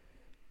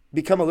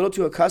become a little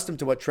too accustomed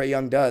to what Trae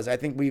Young does. I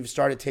think we've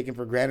started taking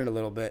for granted a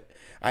little bit.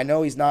 I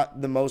know he's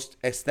not the most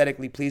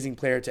aesthetically pleasing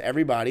player to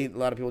everybody. A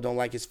lot of people don't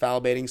like his foul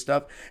baiting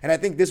stuff. And I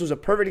think this was a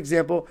perfect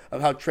example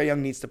of how Trae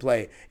Young needs to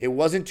play. It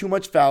wasn't too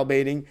much foul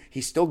baiting. He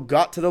still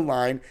got to the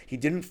line. He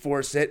didn't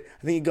force it.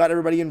 I think he got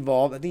everybody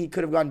involved. I think he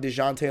could have gotten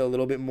DeJounte a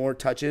little bit more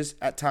touches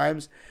at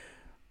times.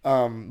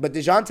 But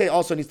DeJounte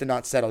also needs to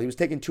not settle. He was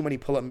taking too many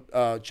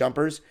pull-up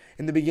jumpers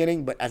in the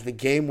beginning, but as the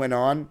game went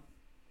on,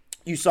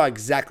 you saw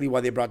exactly why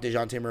they brought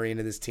DeJounte Murray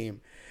into this team.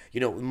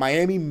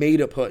 Miami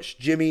made a push.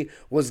 Jimmy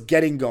was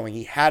getting going.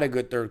 He had a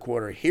good third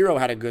quarter. Hero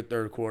had a good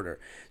third quarter.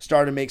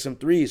 Started to make some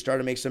threes, started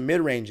to make some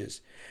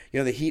mid-ranges.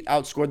 The Heat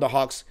outscored the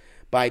Hawks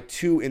by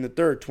 2 in the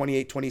third,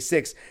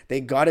 28-26.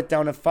 They got it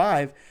down to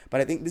 5, but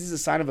I think this is a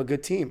sign of a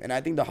good team. And I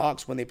think the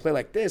Hawks, when they play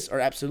like this, are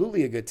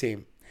absolutely a good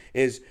team.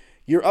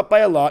 You're up by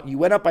a lot. You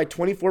went up by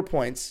 24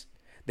 points.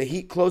 The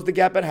Heat closed the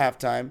gap at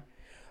halftime.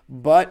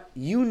 But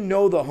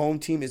the home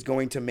team is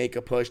going to make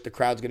a push. The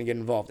crowd's going to get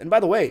involved. And by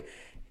the way,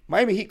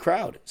 Miami Heat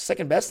crowd,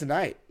 second best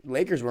tonight.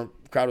 Lakers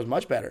crowd was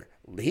much better.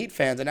 The Heat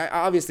fans, and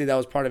obviously that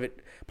was part of it.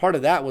 Part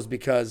of that was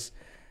because,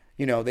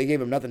 they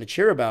gave them nothing to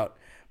cheer about.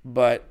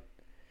 But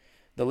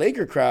the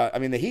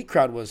Heat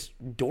crowd was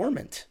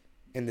dormant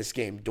in this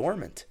game,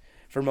 dormant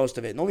for most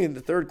of it. And only in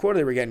the third quarter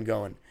they were getting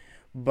going.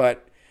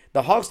 But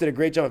the Hawks did a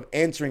great job of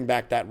answering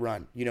back that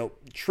run.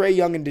 Trae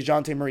Young and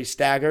DeJounte Murray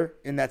stagger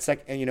in that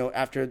second,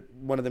 after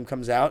one of them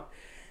comes out.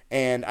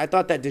 And I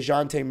thought that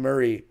DeJounte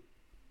Murray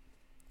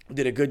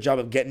did a good job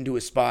of getting to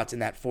his spots in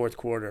that fourth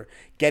quarter,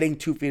 getting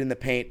 2 feet in the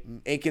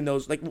paint, making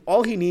those,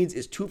 all he needs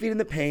is 2 feet in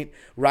the paint,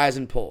 rise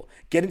and pull.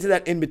 Get into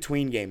that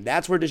in-between game.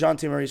 That's where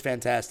DeJounte Murray is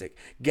fantastic.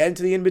 Get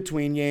into the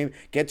in-between game,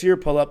 get to your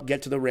pull-up,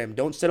 get to the rim.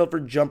 Don't settle for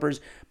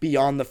jumpers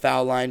beyond the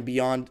foul line,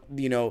 beyond,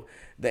 the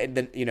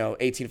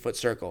 18-foot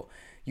circle.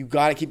 You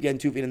got to keep getting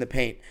 2 feet in the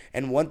paint.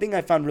 And one thing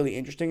I found really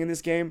interesting in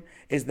this game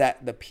is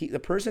that the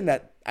person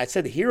that I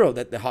said the Hero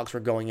that the Hawks were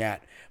going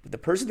at, but the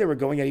person they were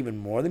going at even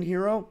more than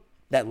Hero,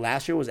 that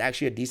last year was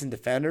actually a decent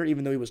defender,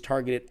 even though he was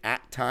targeted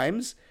at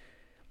times,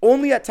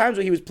 only at times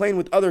when he was playing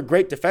with other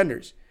great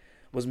defenders,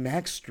 was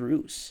Max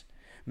Strus.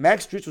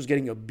 Max Strus was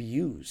getting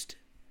abused.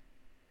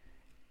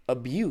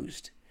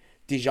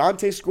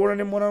 DeJounte scored on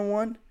him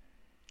one-on-one.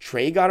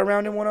 Trae got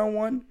around him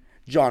one-on-one.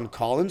 John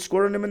Collins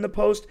scored on him in the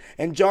post.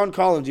 And John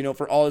Collins,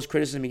 for all his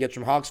criticism he gets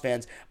from Hawks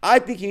fans, I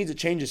think he needs to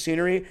change the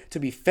scenery to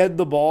be fed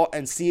the ball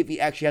and see if he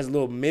actually has a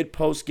little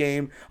mid-post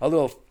game, a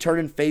little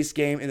turn-and-face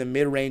game in the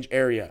mid-range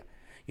area,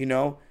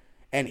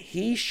 And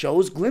he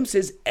shows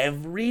glimpses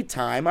every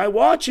time I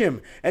watch him.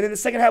 And in the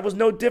second half was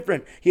no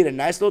different. He had a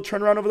nice little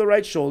turnaround over the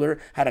right shoulder,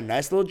 had a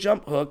nice little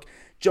jump hook.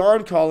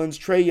 John Collins,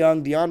 Trae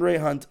Young,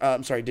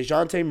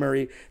 DeJounte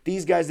Murray,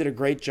 these guys did a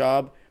great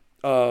job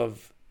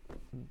of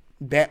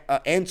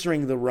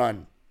answering the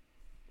run.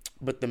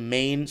 But the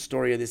main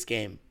story of this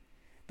game,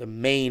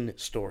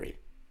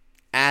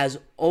 as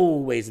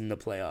always in the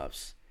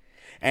playoffs,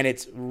 and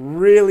it's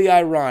really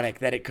ironic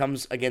that it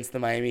comes against the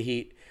Miami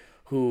Heat,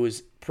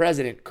 whose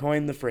president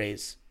coined the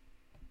phrase,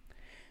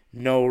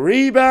 no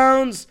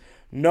rebounds,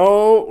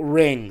 no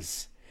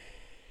rings.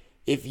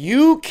 If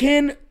you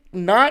can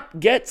not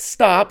get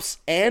stops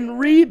and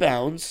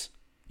rebounds,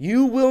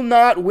 you will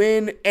not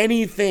win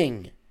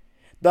anything.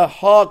 The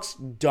Hawks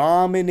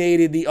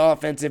dominated the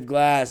offensive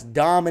glass,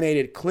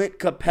 dominated. Clint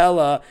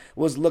Capella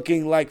was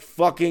looking like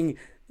fucking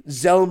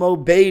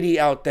Zelmo Beatty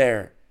out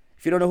there.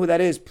 If you don't know who that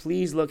is,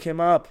 please look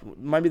him up.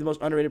 Might be the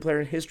most underrated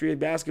player in history of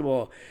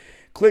basketball.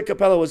 Clint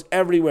Capella was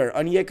everywhere.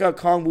 Onyeka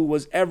Okongwu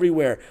was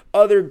everywhere.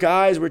 Other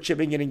guys were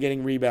chipping in and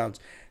getting rebounds.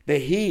 The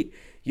Heat,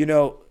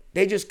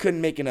 they just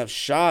couldn't make enough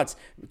shots.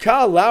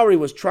 Kyle Lowry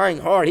was trying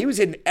hard. He was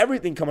hitting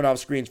everything coming off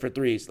screens for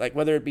threes.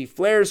 Whether it be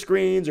flare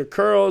screens or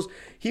curls,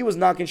 he was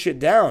knocking shit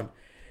down.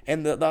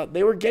 And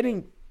they were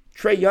getting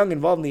Trae Young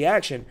involved in the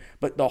action.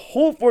 But the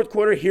whole fourth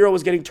quarter, Hero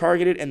was getting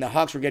targeted and the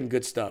Hawks were getting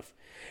good stuff.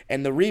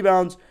 And the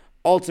rebounds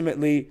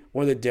ultimately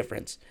were the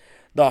difference.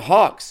 The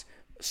Hawks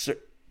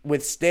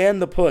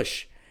withstand the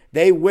push.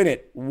 They win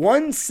it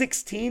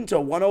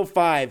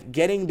 116-105,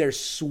 getting their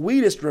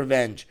sweetest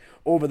revenge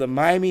over the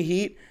Miami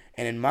Heat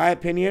And in my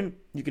opinion,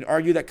 you can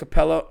argue that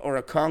Capella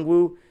or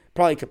Okongwu,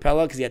 probably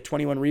Capella because he had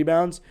 21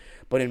 rebounds.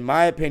 But in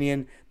my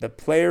opinion, the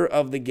player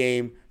of the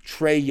game,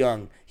 Trae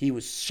Young. He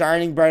was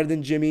shining brighter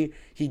than Jimmy.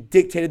 He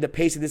dictated the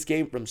pace of this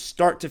game from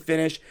start to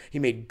finish. He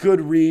made good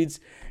reads.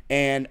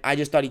 And I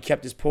just thought he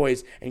kept his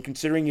poise. And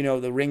considering,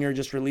 the Ringer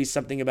just released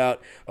something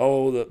about,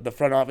 the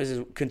front office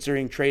is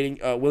considering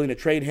willing to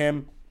trade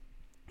him.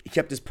 He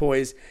kept his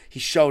poise. He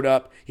showed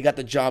up. He got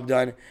the job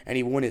done. And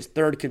he won his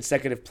third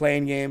consecutive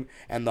playing game.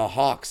 And the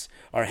Hawks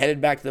are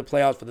headed back to the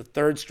playoffs for the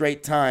third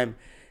straight time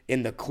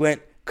in the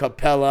Clint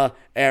Capella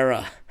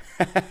era.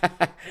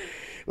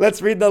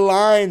 Let's read the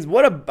lines.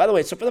 By the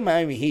way, so for the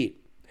Miami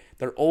Heat,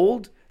 they're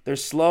old. They're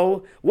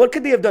slow. What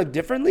could they have done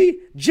differently?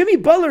 Jimmy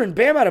Butler and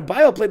Bam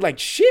Adebayo played like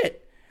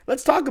shit.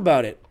 Let's talk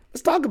about it.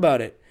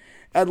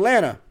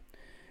 Atlanta,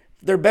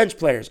 their bench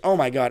players. Oh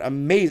my God,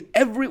 amazing.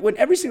 When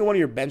every single one of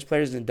your bench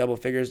players is in double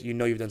figures, you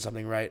know you've done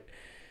something right.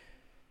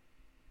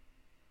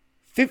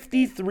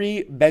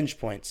 53 bench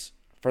points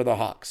for the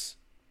Hawks.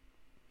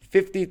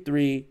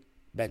 53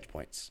 bench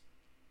points.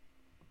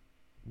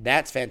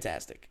 That's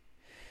fantastic.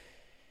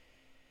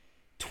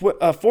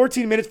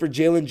 14 minutes for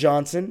Jalen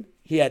Johnson.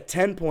 He had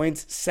 10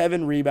 points,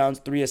 7 rebounds,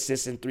 3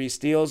 assists, and 3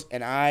 steals.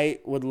 And I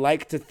would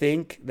like to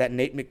think that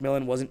Nate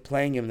McMillan wasn't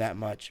playing him that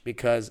much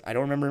because I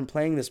don't remember him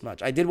playing this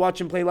much. I did watch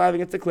him play live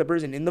against the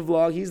Clippers, and in the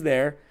vlog, he's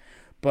there.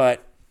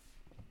 But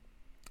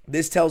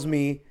this tells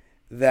me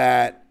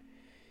that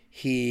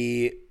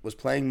he was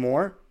playing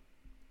more,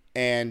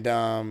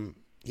 and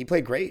he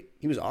played great.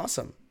 He was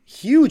awesome.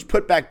 Huge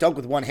putback dunk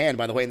with one hand,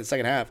 by the way, in the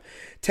second half.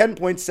 10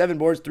 points, 7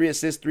 boards, 3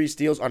 assists, 3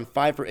 steals on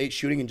 5 for 8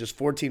 shooting in just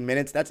 14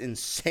 minutes. That's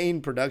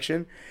insane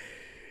production.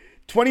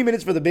 20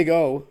 minutes for the Big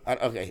O.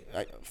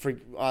 For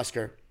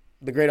Oscar,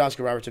 the great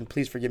Oscar Robertson.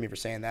 Please forgive me for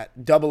saying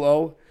that. Double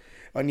O.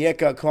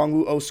 Onyeka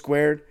Okongwu, O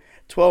squared.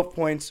 12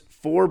 points,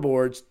 4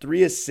 boards,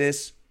 3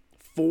 assists,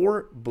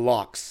 4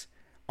 blocks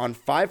on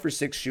 5 for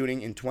 6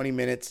 shooting in 20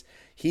 minutes.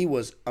 He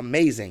was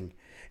amazing,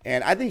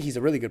 and I think he's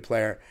a really good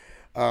player.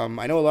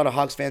 I know a lot of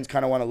Hawks fans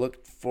kind of want to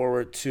look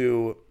forward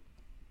to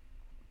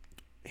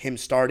him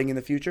starting in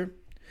the future.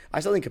 I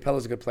still think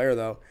Capella's a good player,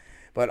 though.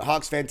 But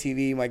Hawks Fan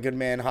TV, my good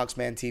man,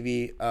 Hawksman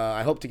TV,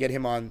 I hope to get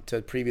him on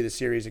to preview the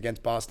series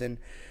against Boston.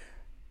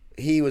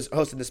 He was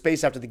hosting the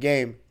space after the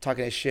game,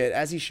 talking his shit,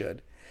 as he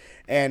should.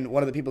 And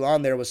one of the people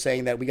on there was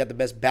saying that we got the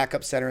best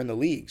backup center in the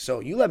league.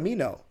 So you let me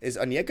know. Is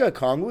Onyeka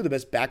Okongwu the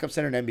best backup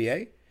center in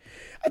NBA?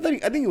 I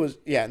think it was,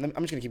 yeah, I'm just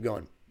going to keep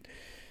going.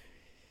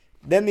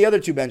 Then the other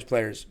 2 bench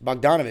players,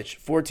 Bogdanovich,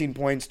 14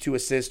 points, 2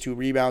 assists, 2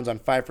 rebounds on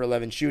 5 for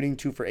 11 shooting,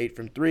 2 for 8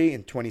 from 3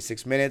 in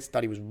 26 minutes.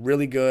 Thought he was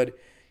really good.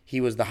 He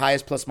was the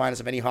highest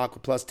plus-minus of any Hawk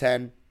with plus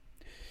 10.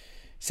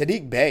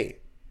 Saddiq Bey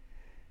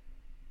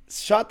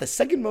shot the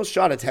second most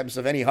shot attempts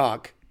of any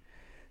Hawk.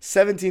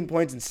 17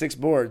 points and 6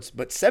 boards,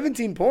 but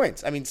 17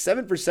 points. I mean,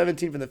 7 for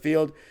 17 from the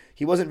field.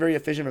 He wasn't very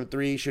efficient from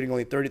 3, shooting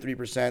only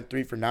 33%,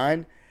 3 for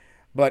 9.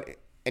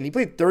 And he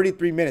played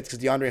 33 minutes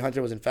because DeAndre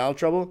Hunter was in foul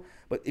trouble.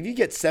 But if you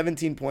get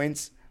 17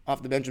 points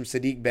off the bench from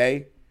Saddiq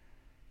Bey,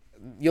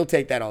 you'll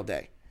take that all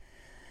day.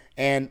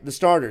 And the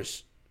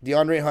starters,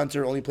 DeAndre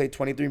Hunter only played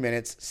 23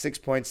 minutes, 6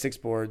 points, 6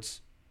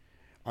 boards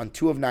on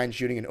 2 of 9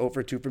 shooting and 0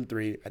 for 2 from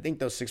 3. I think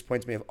those 6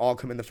 points may have all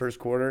come in the first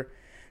quarter.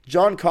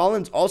 John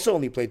Collins also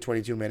only played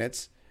 22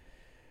 minutes,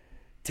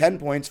 10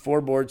 points,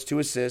 4 boards, 2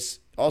 assists,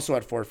 also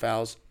had 4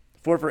 fouls,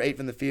 4 for 8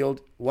 from the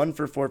field, 1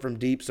 for 4 from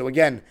deep. So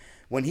again,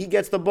 when he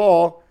gets the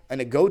ball in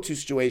a go-to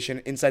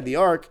situation inside the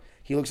arc,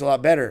 he looks a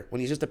lot better. When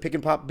he's just a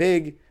pick-and-pop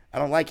big, I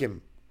don't like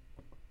him.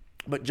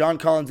 But John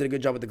Collins did a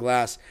good job with the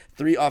glass.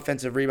 3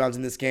 offensive rebounds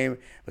in this game.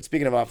 But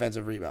speaking of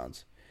offensive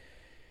rebounds,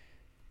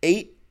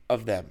 8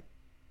 of them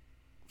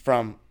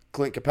from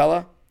Clint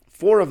Capella,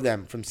 4 of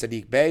them from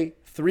Saddiq Bey,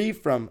 3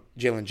 from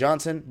Jalen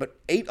Johnson, but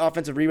 8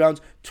 offensive rebounds,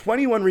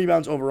 21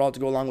 rebounds overall to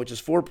go along, which is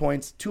 4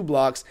 points, 2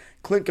 blocks.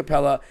 Clint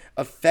Capella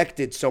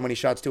affected so many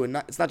shots too. And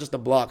it's not just the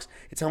blocks,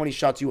 it's how many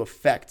shots you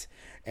affect.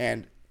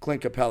 And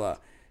Clint Capella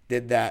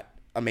did that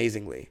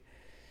amazingly.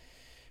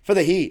 For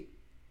the Heat,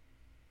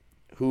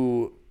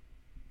 who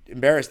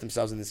embarrassed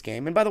themselves in this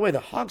game. And by the way, the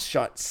Hawks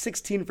shot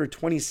 16 for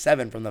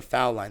 27 from the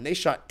foul line. They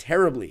shot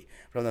terribly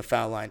from the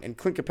foul line. And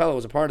Clint Capella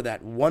was a part of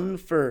that. 0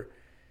 for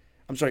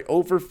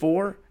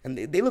 4. And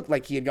they looked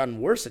like he had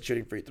gotten worse at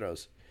shooting free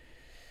throws.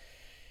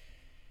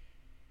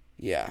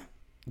 Yeah.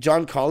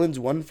 John Collins,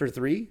 1 for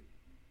 3.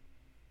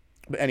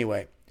 But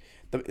anyway,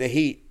 the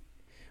Heat.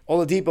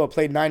 Oladipo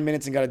played 9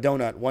 minutes and got a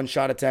donut. 1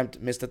 shot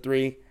attempt, missed a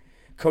 3.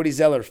 Cody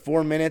Zeller,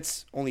 4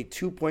 minutes, only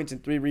 2 points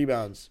and 3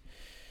 rebounds.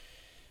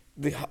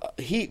 The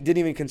Heat didn't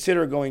even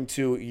consider going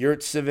to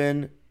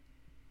Yurtseven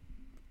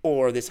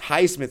or this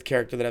Highsmith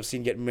character that I've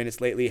seen get minutes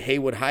lately,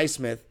 Haywood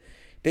Highsmith.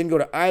 Didn't go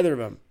to either of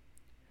them.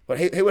 But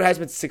Haywood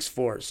Highsmith's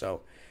 6'4",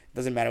 so it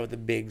doesn't matter with the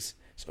bigs.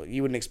 So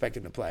you wouldn't expect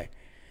him to play.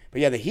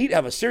 But yeah, the Heat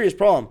have a serious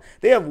problem.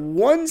 They have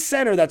 1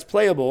 center that's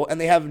playable, and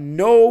they have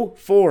no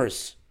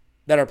 4s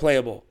that are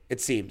playable, it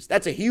seems.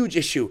 That's a huge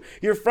issue.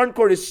 Your front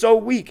court is so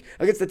weak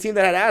against the team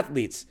that had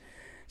athletes.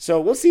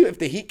 So we'll see if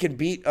the Heat can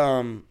beat... who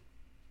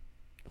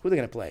are they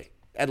going to play?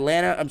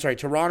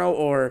 Toronto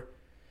or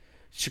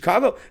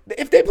Chicago.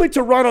 If they play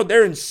Toronto,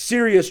 they're in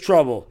serious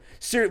trouble.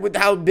 With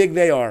how big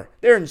they are,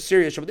 they're in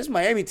serious trouble. This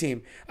Miami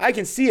team, I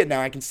can see it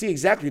now. I can see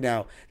exactly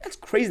now. That's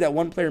crazy that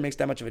one player makes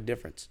that much of a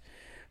difference.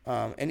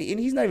 And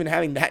he's not even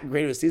having that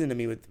great of a season to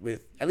me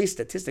with at least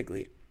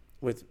statistically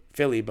with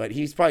Philly, but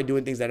he's probably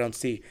doing things I don't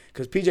see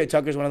because PJ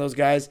Tucker's one of those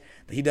guys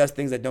that he does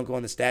things that don't go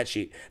on the stat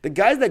sheet. The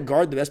guys that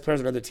guard the best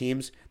players on other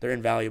teams, they're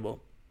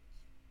invaluable.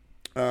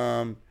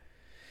 Yeah,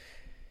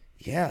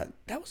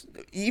 that was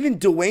even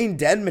Dwayne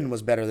Dedmon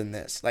was better than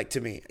this. Like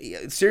to me,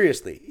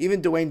 seriously,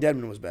 even Dwayne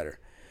Dedmon was better.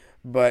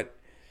 But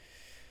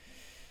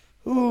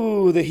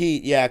the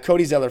Heat. Yeah,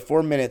 Cody Zeller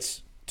 4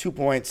 minutes, 2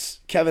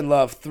 points. Kevin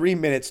Love 3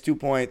 minutes, 2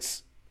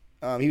 points.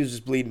 He was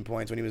just bleeding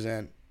points when he was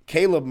in.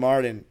 Caleb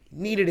Martin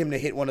needed him to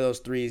hit one of those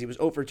threes. He was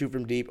 0 for 2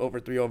 from deep, 0 for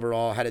 3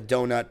 overall, had a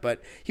donut,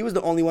 but he was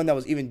the only one that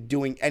was even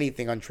doing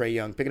anything on Trae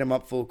Young, picking him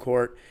up full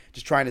court,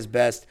 just trying his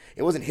best.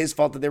 It wasn't his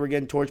fault that they were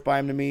getting torched by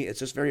him to me. It's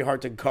just very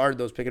hard to guard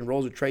those pick and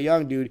rolls with Trae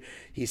Young, dude.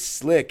 He's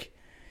slick.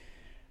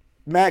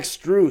 Max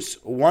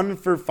Strus, 1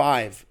 for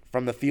 5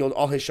 from the field.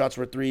 All his shots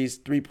were threes.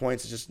 3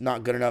 points is just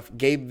not good enough.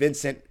 Gabe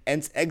Vincent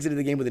exited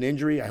the game with an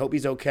injury. I hope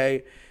he's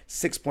okay.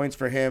 6 points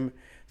for him,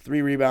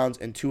 3 rebounds,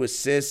 and 2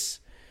 assists.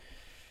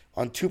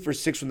 On 2 for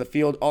 6 from the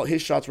field. All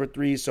his shots were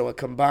threes, so a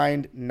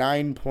combined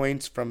 9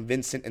 points from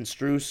Vincent and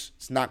Strus.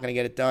 It's not going to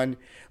get it done.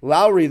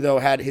 Lowry, though,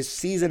 had his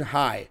season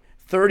high.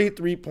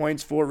 33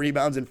 points, 4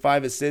 rebounds, and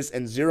 5 assists,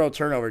 and 0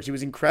 turnovers. He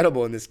was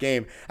incredible in this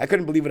game. I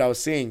couldn't believe what I was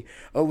seeing.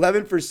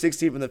 11 for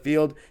 16 from the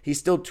field. He's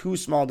still too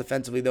small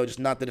defensively, though, just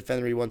not the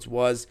defender he once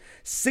was.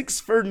 6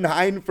 for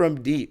 9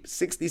 from deep,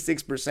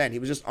 66%. He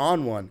was just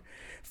on one.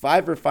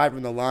 5 for 5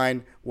 from the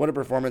line. What a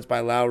performance by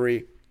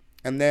Lowry.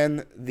 And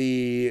then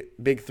the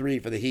big 3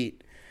 for the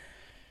Heat.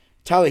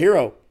 Tyler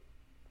Hero,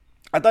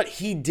 I thought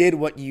he did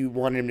what you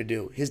wanted him to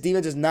do. His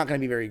defense is not going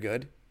to be very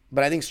good,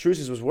 but I think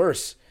Strus's was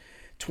worse.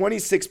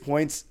 26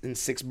 points and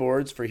 6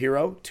 boards for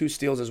Hero, 2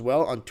 steals as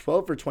well on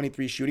 12 for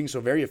 23 shooting,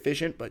 so very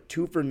efficient, but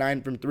 2 for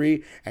 9 from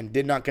 3 and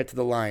did not get to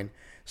the line.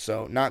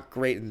 So not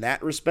great in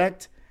that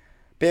respect.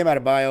 Bam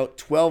Adebayo,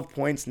 12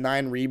 points,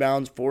 9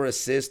 rebounds, 4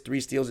 assists, 3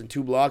 steals, and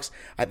 2 blocks.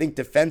 I think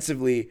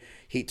defensively,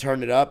 he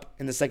turned it up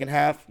in the second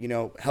half,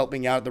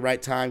 helping out at the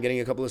right time, getting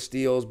a couple of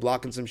steals,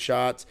 blocking some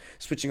shots,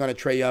 switching on to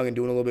Trae Young and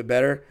doing a little bit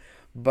better.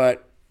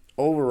 But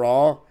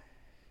overall,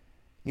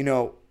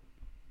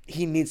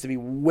 he needs to be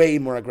way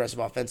more aggressive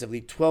offensively.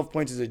 12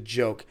 points is a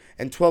joke,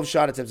 and 12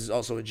 shot attempts is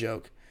also a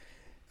joke.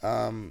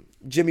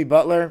 Jimmy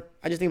Butler,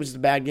 I just think it was just a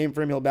bad game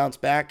for him. He'll bounce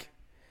back.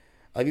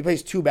 If he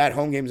plays 2 bad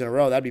home games in a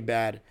row, that'd be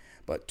bad.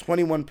 But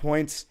 21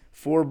 points,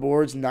 4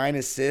 boards, 9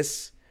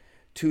 assists,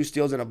 2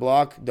 steals and a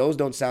block. Those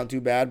don't sound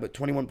too bad, but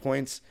 21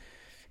 points,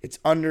 it's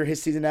under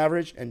his season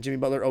average, and Jimmy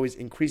Butler always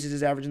increases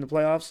his average in the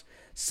playoffs.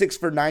 6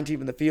 for 19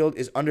 from the field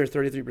is under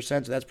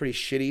 33%, so that's pretty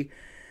shitty.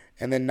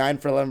 And then 9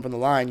 for 11 from the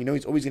line.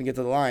 He's always going to get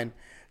to the line.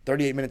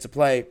 38 minutes of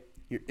play.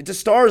 It's a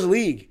stars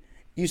league.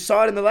 You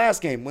saw it in the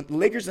last game. When the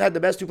Lakers had the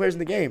best 2 players in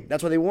the game,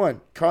 that's why they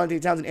won. Karl-Anthony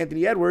Towns and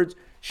Anthony Edwards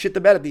shit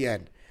the bed at the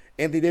end.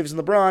 Anthony Davis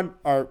and LeBron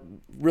are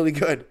really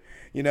good.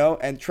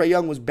 And Trae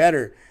Young was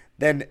better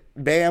than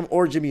Bam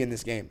or Jimmy in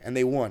this game, and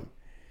they won.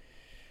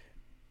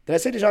 Did I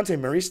say DeJounte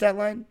Murray's stat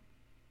line?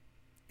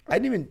 I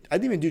didn't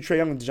even do Trae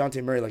Young and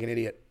DeJounte Murray like an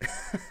idiot.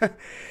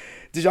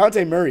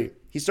 DeJounte Murray,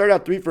 he started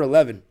out 3 for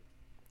 11,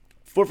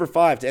 4 for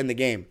 5 to end the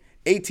game.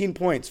 18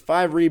 points,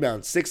 5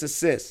 rebounds, 6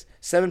 assists,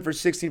 7 for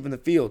 16 from the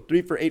field,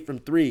 3 for 8 from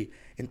 3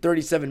 in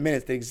 37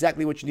 minutes. Did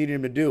exactly what you needed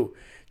him to do.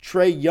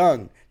 Trae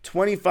Young,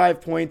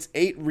 25 points,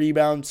 8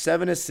 rebounds,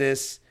 7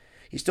 assists.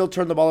 He still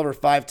turned the ball over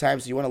 5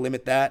 times, so you want to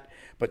limit that.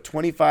 But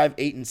 25,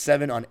 8, and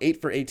 7 on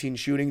 8 for 18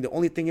 shooting. The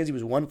only thing is he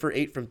was 1 for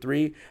 8 from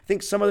 3. I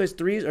think some of those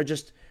threes are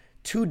just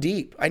too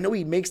deep. I know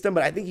he makes them,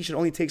 but I think he should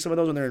only take some of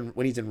those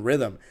when he's in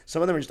rhythm.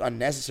 Some of them are just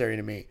unnecessary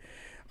to me.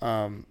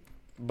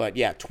 But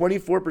yeah,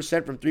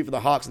 24% from 3 for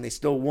the Hawks, and they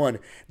still won.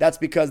 That's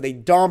because they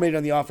dominated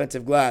on the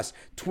offensive glass.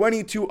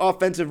 22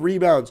 offensive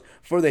rebounds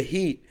for the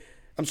Heat.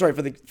 I'm sorry,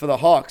 for the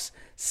Hawks.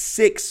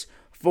 6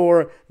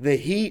 for the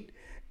Heat,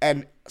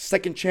 and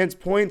second chance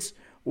points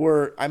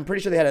were, I'm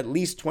pretty sure they had at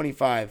least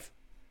 25.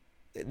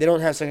 They don't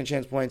have second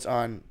chance points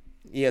on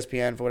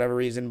ESPN for whatever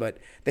reason, but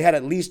they had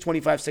at least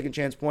 25 second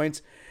chance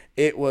points.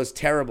 It was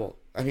terrible.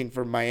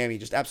 For Miami,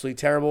 just absolutely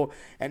terrible.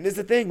 And this is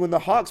the thing, when the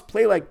Hawks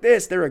play like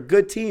this, they're a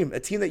good team, a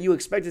team that you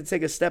expected to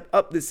take a step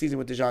up this season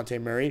with DeJounte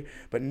Murray.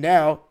 But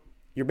now,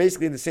 you're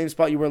basically in the same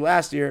spot you were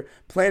last year,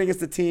 playing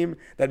against a team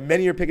that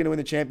many are picking to win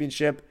the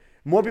championship.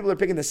 More people are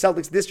picking the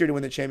Celtics this year to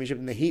win the championship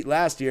than the Heat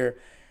last year.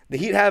 The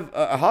Heat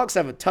Hawks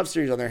have a tough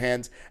series on their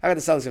hands. I got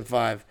the Celtics in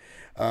 5.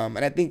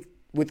 And I think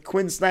with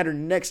Quinn Snyder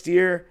next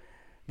year,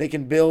 they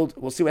can build.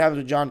 We'll see what happens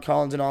with John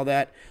Collins and all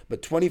that.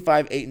 But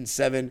 25, 8, and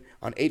 7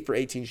 on 8 for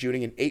 18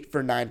 shooting and 8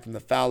 for 9 from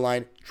the foul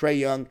line. Trae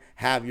Young,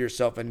 have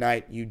yourself a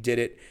night. You did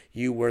it.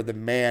 You were the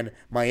man.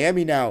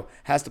 Miami now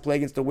has to play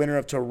against the winner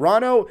of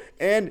Toronto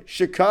and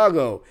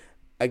Chicago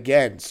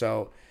again.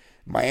 So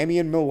Miami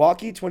and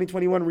Milwaukee,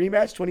 2021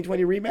 rematch,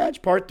 2020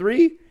 rematch, part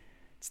 3.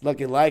 It's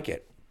looking like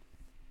it.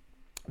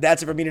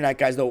 That's it for me tonight,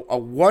 guys. Though a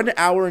 1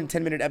 hour and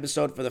 10-minute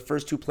episode for the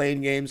first 2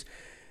 playing games.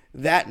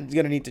 That's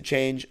going to need to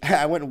change.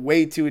 I went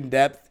way too in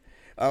depth.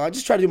 I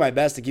just try to do my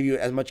best to give you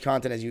as much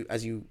content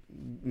as you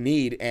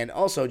need, and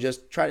also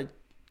just try to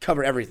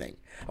cover everything.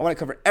 I want to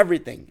cover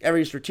everything,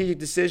 every strategic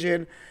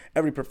decision,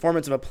 every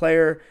performance of a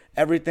player,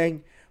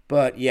 everything.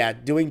 But yeah,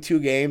 doing 2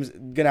 games,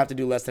 gonna have to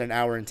do less than an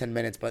hour and 10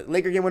 minutes. But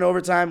Laker game went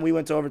overtime. We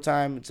went to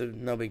overtime. It's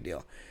no big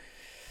deal.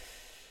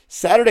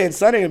 Saturday and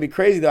Sunday gonna be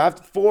crazy though. I have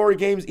 4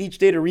 games each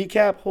day to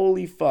recap.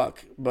 Holy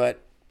fuck!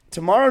 But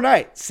tomorrow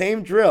night,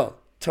 same drill.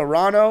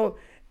 Toronto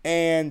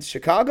and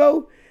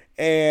Chicago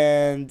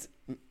and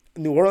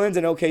New Orleans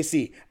and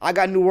OKC. I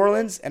got New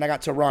Orleans and I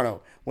got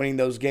Toronto winning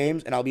those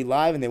games, and I'll be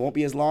live, and they won't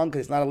be as long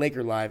because it's not a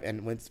Laker live.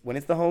 And when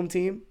it's the home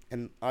team,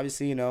 and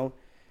obviously,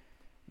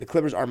 the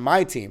Clippers are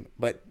my team,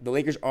 but the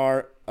Lakers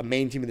are a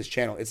main team of this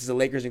channel. It's the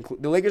Lakers and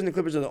the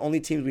Clippers are the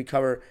only teams we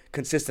cover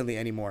consistently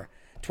anymore.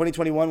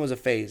 2021 was a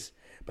phase,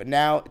 but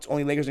now it's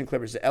only Lakers and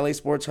Clippers. The LA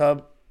Sports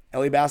Hub,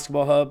 LA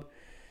Basketball Hub.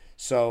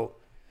 So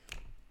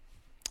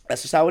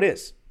that's just how it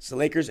is. It's the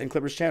Lakers and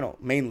Clippers channel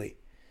mainly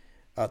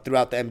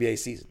throughout the NBA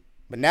season.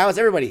 But now it's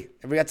everybody.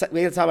 We got to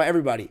talk about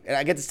everybody. And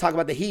I get to talk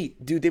about the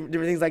Heat, do different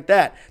things like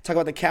that. Talk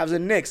about the Cavs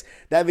and Knicks.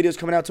 That video is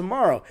coming out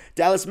tomorrow.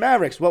 Dallas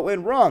Mavericks, what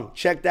went wrong?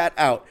 Check that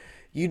out.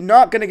 You're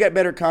not going to get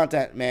better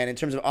content, man, in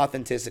terms of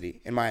authenticity,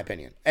 in my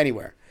opinion,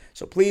 anywhere.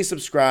 So please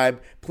subscribe.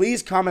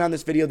 Please comment on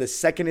this video the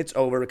second it's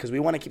over because we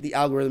want to keep the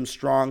algorithm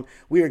strong.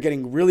 We are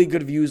getting really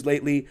good views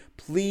lately.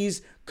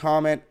 Please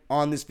comment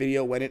on this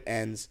video when it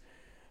ends.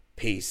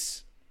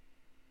 Peace.